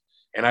on it,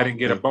 and I didn't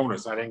get a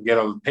bonus. I didn't get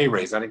a pay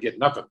raise. I didn't get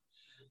nothing.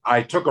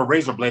 I took a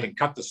razor blade and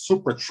cut the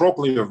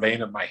supratrochlear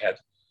vein in my head.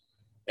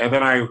 And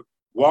then I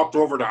walked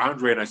over to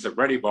Andre and I said,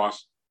 ready,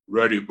 boss.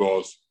 Ready,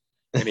 boss.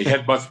 And he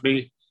headbutts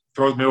me,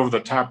 throws me over the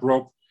top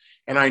rope.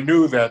 And I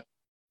knew that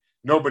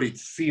nobody'd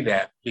see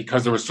that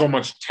because there was so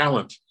much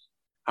talent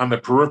on the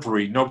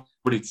periphery.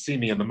 Nobody'd see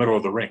me in the middle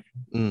of the ring.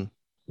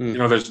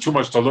 There's too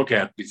much to look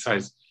at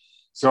besides.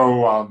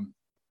 So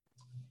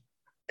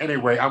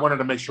anyway, I wanted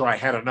to make sure I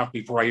had enough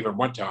before I even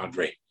went to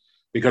Andre.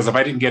 Because if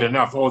I didn't get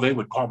enough, they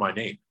would call my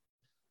name.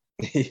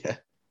 Yeah.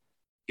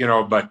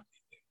 But as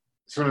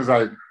soon as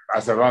I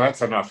said,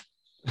 that's enough.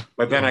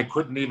 But then I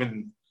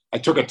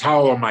took a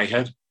towel on my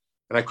head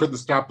and I couldn't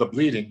stop the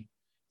bleeding.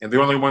 And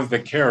the only ones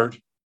that cared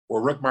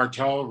were Rick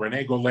Martel,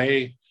 Rene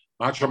Golay,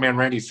 Macho Man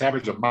Randy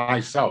Savage, and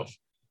myself.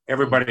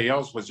 Everybody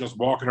else was just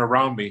walking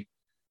around me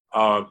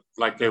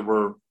like they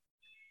were,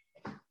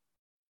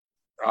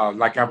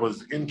 like I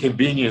was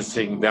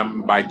inconveniencing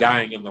them by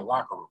dying in the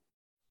locker room.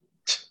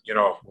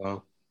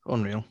 Wow.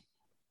 Unreal.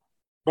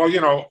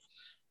 Well,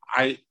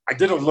 I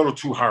did it a little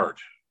too hard.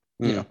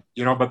 Yeah.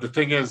 But the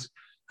thing is,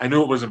 I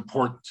knew it was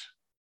important.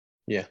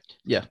 Yeah.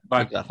 Yeah.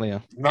 But exactly.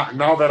 Yeah.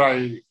 Now that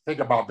I think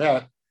about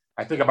that,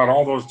 I think about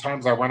all those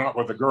times I went out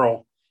with a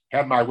girl,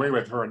 had my way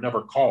with her, and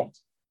never called.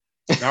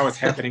 Now it's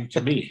happening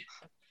to me.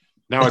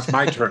 Now it's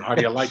my turn. How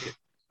do you like it?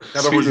 In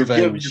other words,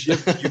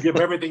 you give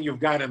everything you've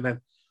got, and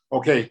then,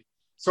 okay.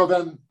 So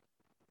then,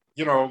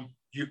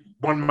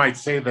 one might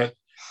say that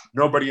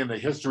nobody in the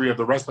history of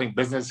the wrestling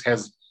business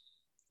has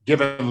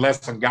given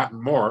less and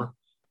gotten more,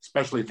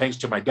 especially thanks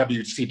to my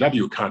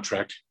WCW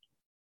contract.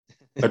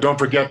 But don't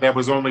forget that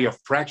was only a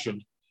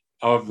fraction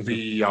of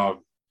the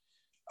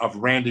of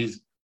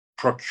Randy's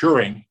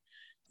procuring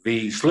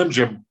the Slim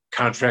Jim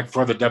contract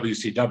for the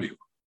WCW.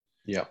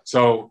 Yeah.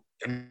 So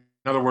in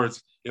other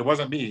words, it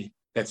wasn't me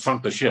that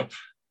sunk the ship.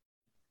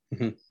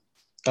 Mm-hmm.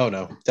 Oh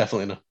no,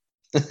 definitely not.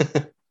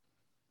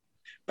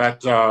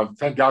 But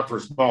thank God for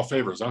small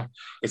favors, huh?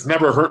 It's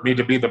never hurt me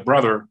to be the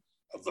brother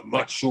of the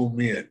Macho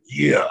Man.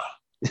 Yeah.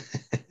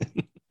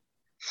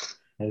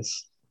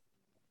 Nice.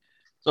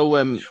 So,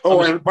 and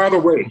by the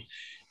way,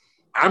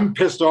 I'm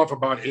pissed off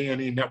about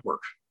A&E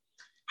Network.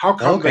 How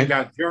come they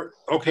got here?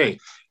 Okay,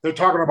 they're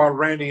talking about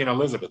Randy and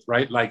Elizabeth,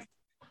 right? Like,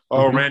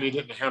 Randy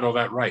didn't handle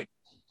that right.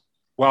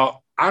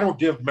 Well, I don't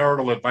give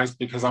marital advice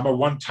because I'm a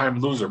one-time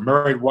loser,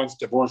 married once,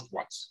 divorced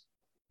once.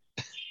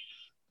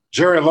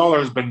 Jerry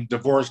Lawler's been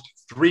divorced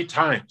 3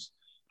 times.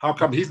 How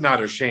come he's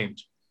not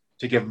ashamed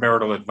to give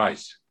marital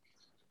advice?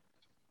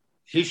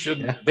 he should.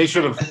 Yeah. They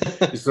should have.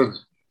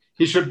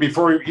 He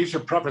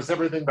should preface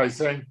everything by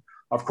saying,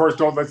 "Of course,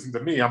 don't listen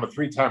to me. I'm a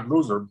 3-time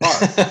loser."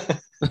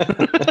 But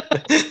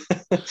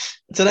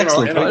it's an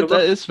excellent point.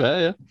 That is fair,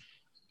 yeah.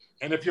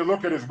 And if you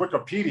look at his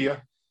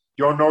Wikipedia,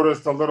 you'll notice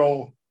the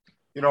little,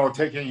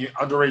 taking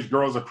underage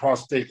girls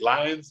across state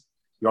lines.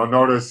 You'll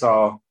notice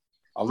a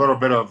little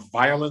bit of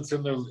violence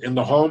in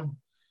the home.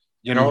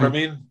 You know what I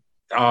mean?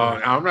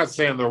 I'm not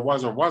saying there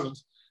was or wasn't.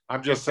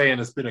 I'm just saying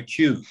it's been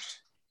accused.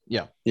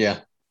 Yeah.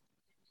 Yeah.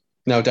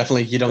 No,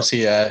 definitely. You don't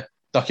see a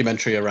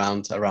documentary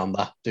around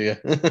that, do you?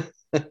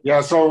 Yeah.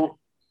 So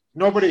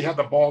nobody had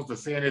the balls to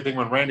say anything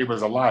when Randy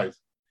was alive.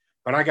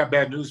 But I got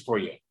bad news for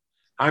you.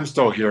 I'm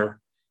still here.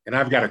 And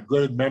I've got a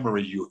good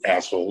memory, you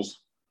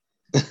assholes.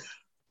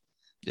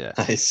 Yeah,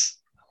 nice.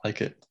 I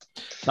like it.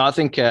 No, I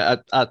think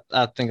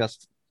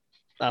that's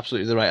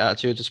absolutely the right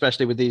attitude,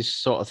 especially with these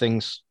sort of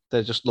things.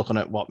 They're just looking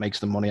at what makes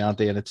them money, aren't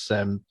they? And it's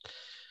they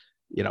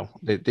don't.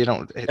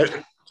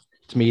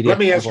 It's media. Let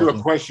me ask you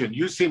a question.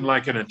 You seem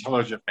like an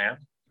intelligent man.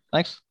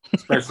 Thanks.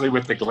 Especially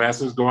with the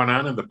glasses going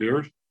on and the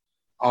beard.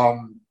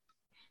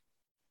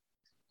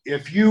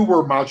 If you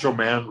were Macho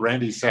Man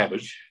Randy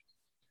Savage,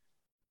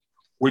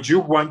 would you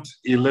want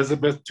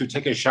Elizabeth to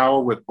take a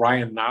shower with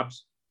Brian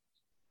Knobs?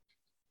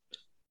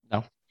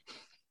 No.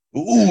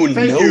 Ooh,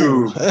 Thank no.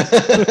 you.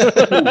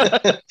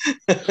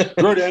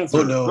 Good answer.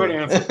 Oh, no. Good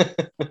answer.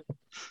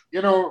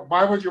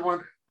 Why would you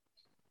want,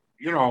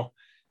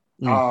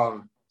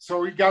 so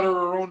we got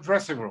her own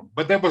dressing room,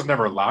 but that was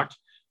never locked.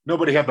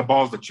 Nobody had the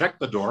balls to check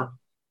the door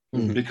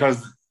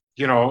because,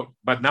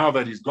 but now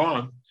that he's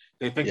gone,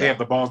 they think they have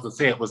the balls to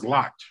say it was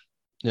locked.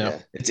 Yeah.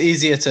 It's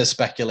easier to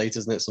speculate,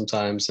 isn't it,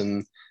 sometimes?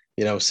 And,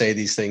 say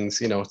these things,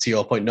 to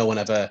your point, no one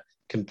ever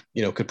could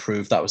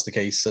prove that was the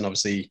case. And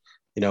obviously,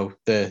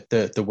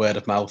 the word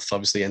of mouth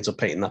obviously ends up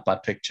painting that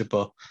bad picture.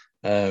 But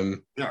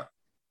yeah.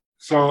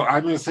 So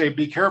I'm going to say,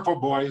 be careful,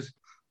 boys.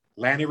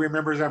 Lanny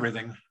remembers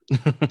everything.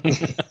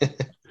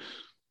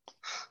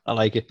 I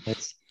like it.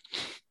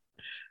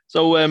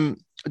 So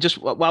just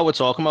while we're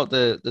talking about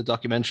the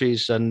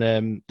documentaries,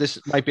 and this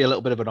might be a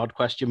little bit of an odd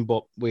question,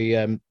 but we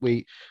are,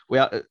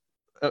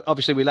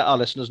 obviously we let our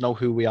listeners know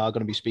who we are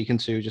going to be speaking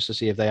to, just to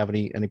see if they have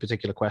any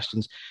particular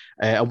questions.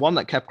 And one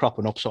that kept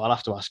cropping up, so I'll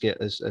have to ask it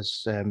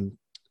as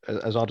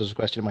odd as a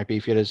question it might be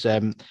for you, is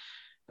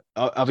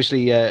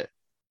obviously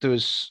there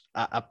was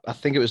I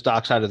think it was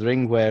Dark Side of the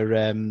Ring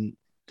where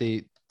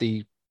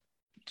the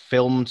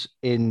filmed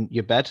in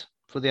your bed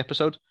for the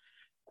episode.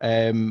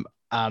 And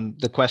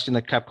the question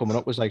that kept coming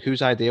up was like,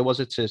 whose idea was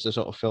it to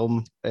sort of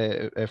film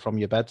from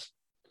your bed?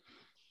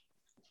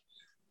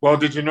 Well,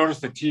 did you notice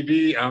the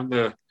TV on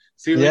the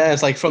ceiling? Yeah,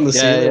 it's like from the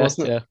ceiling,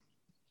 wasn't it? Yeah.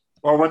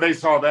 Well, when they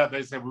saw that,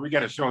 they said, well, we got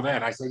to show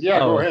that. I said, yeah,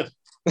 go ahead.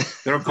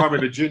 They don't call me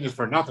the genius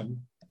for nothing.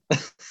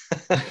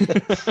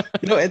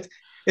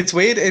 It's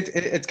weird.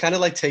 It's kind of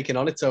like taking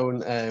on its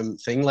own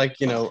thing. Like,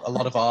 a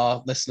lot of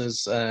our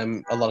listeners,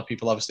 a lot of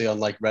people obviously on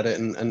like Reddit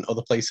and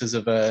other places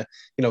have,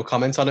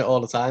 comment on it all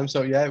the time.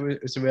 So yeah,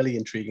 it's a really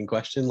intriguing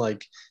question.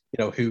 Like,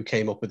 who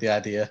came up with the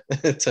idea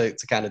to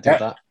kind of do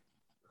that?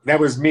 That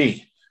was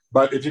me.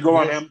 But if you go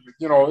on,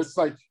 it's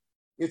like,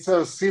 it's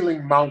a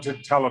ceiling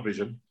mounted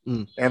television.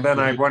 And then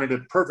I wanted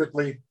it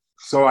perfectly.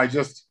 So I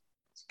just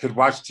could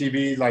watch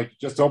TV, like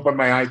just open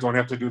my eyes, don't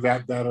have to do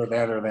that or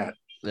that or that.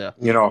 Yeah.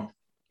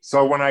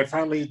 So when I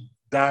finally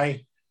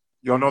die,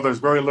 you'll know there's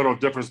very little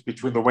difference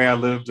between the way I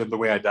lived and the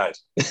way I died.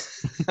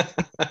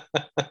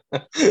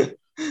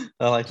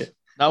 I like it.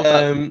 No,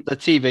 the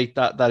TV,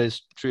 that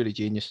is truly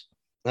genius.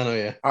 I know,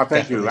 yeah. Oh,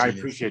 thank you. I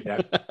appreciate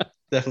that.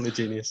 Definitely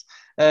genius.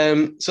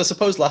 So I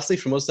suppose lastly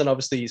from us then,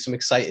 obviously some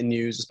exciting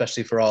news,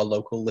 especially for our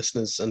local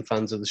listeners and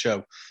fans of the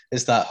show,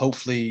 is that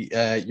hopefully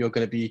you're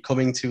going to be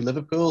coming to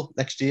Liverpool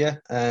next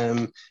year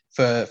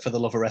for the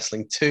Love of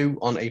Wrestling 2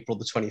 on April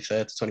the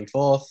 23rd to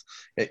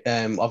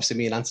 24th. Obviously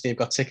me and Anthony have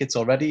got tickets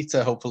already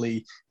to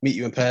hopefully meet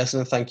you in person,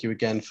 and thank you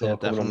again for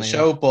coming on the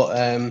show.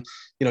 But,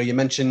 you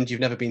mentioned you've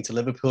never been to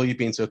Liverpool, you've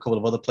been to a couple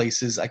of other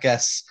places. I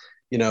guess,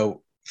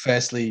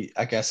 firstly,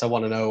 I guess I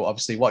want to know,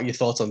 obviously, what are your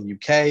thoughts on the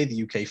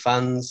UK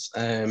fans,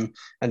 and,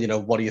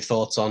 what are your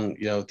thoughts on,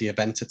 the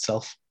event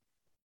itself?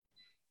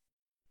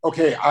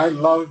 Okay, I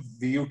love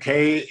the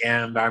UK,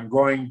 and I'm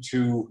going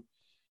to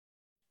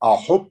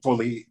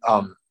hopefully,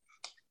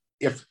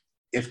 if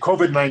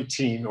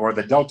COVID-19 or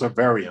the Delta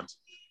variant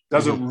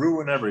doesn't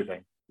ruin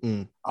everything,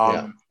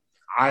 I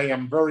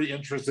am very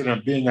interested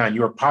in being on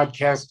your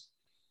podcast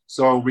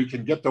so we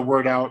can get the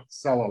word out,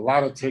 sell a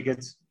lot of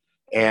tickets.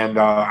 And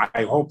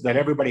I hope that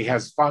everybody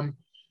has fun.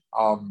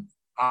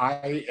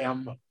 I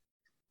am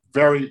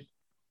very,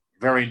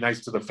 very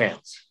nice to the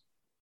fans.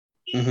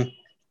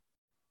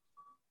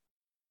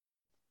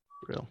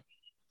 Real.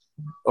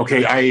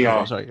 Okay,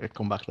 sorry,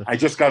 come back there. I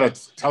just got a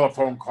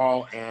telephone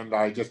call and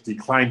I just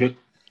declined it.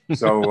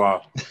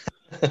 So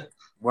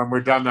when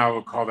we're done, I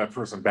will call that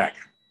person back.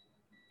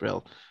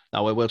 Real.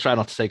 Now we'll try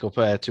not to take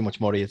up too much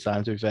more of your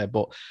time, to be fair.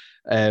 But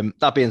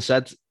that being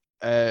said,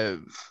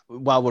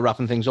 while we're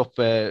wrapping things up,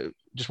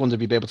 just wondered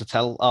if you'd be able to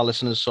tell our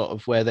listeners sort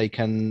of where they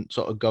can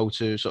sort of go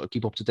to sort of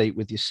keep up to date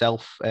with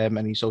yourself,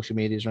 any social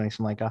medias or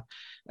anything like that.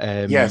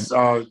 Yes,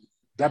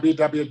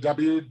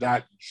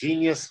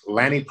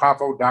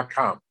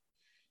 www.geniuslannypoffo.com.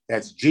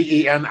 That's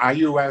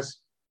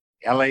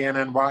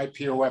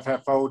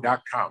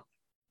GENIUSLANNYPOFFO.com.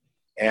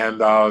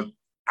 And on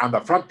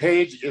the front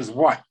page is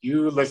what?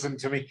 You listen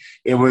to me.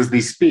 It was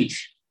the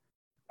speech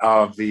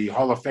of the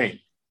Hall of Fame.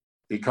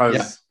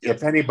 Because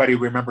if anybody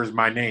remembers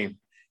my name,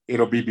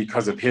 it'll be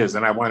because of his.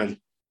 And I wanted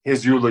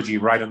his eulogy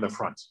right in the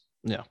front.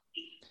 Yeah.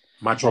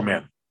 Macho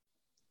Man.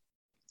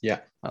 Yeah,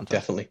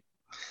 definitely.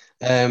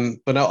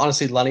 But no,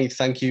 honestly, Lanny,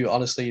 thank you.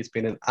 Honestly, it's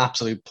been an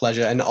absolute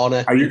pleasure and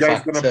honor. Are you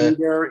guys going to be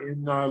there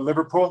in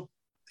Liverpool?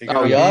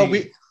 Oh, yeah.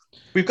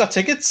 We've got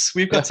tickets.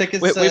 We've got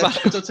tickets. We've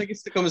got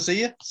tickets to come and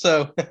see you.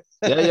 So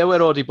yeah,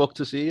 we're already booked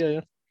to see you.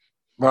 Yeah.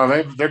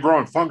 Well, they're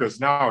growing fungus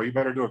now. You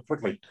better do it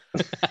quickly.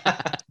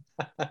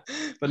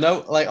 But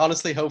no, like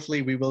honestly,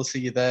 hopefully we will see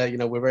you there. You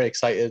know, we're very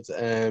excited.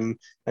 And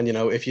you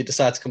know, if you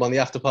decide to come on the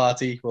after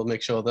party, we'll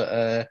make sure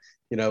that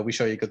you know, we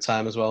show you a good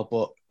time as well.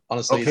 But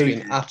honestly, It's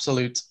been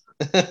absolute.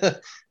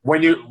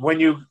 When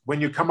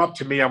you come up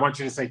to me, I want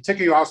you to say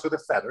 "Tickle you off with a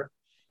feather,"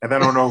 and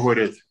then I'll know who it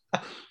is.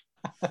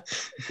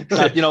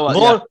 You know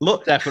what?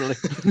 Lord, definitely.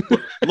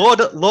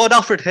 Lord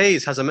Alfred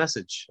Hayes has a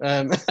message.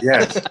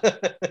 Yes.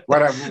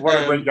 What a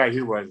great guy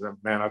he was,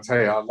 man. I'll tell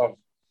you, I love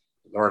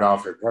Lord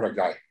Alfred. What a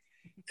guy.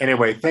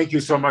 Anyway, thank you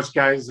so much,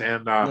 guys.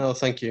 And no,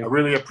 thank you. I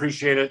really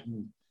appreciate it.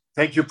 And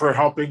thank you for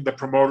helping the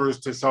promoters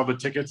to sell the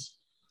tickets.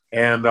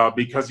 And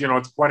because, you know,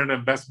 it's quite an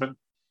investment.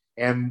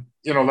 And,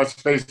 you know, let's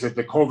face it,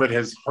 the COVID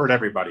has hurt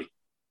everybody.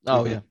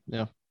 Oh, yeah.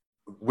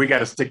 We got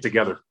to stick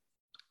together.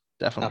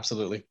 Definitely.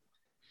 Absolutely.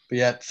 But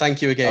yeah,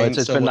 thank you again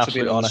it's so been much for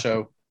being on the honor.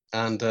 show.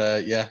 And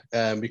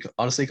we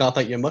honestly can't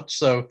thank you much.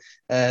 So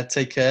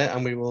take care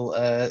and we will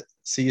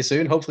see you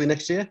soon, hopefully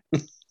next year.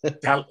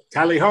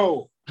 Tally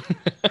ho.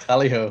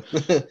 Tally ho.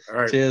 All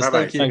right. Cheers. Bye-bye.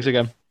 Thank you. Thanks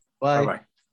again. Bye. Bye-bye.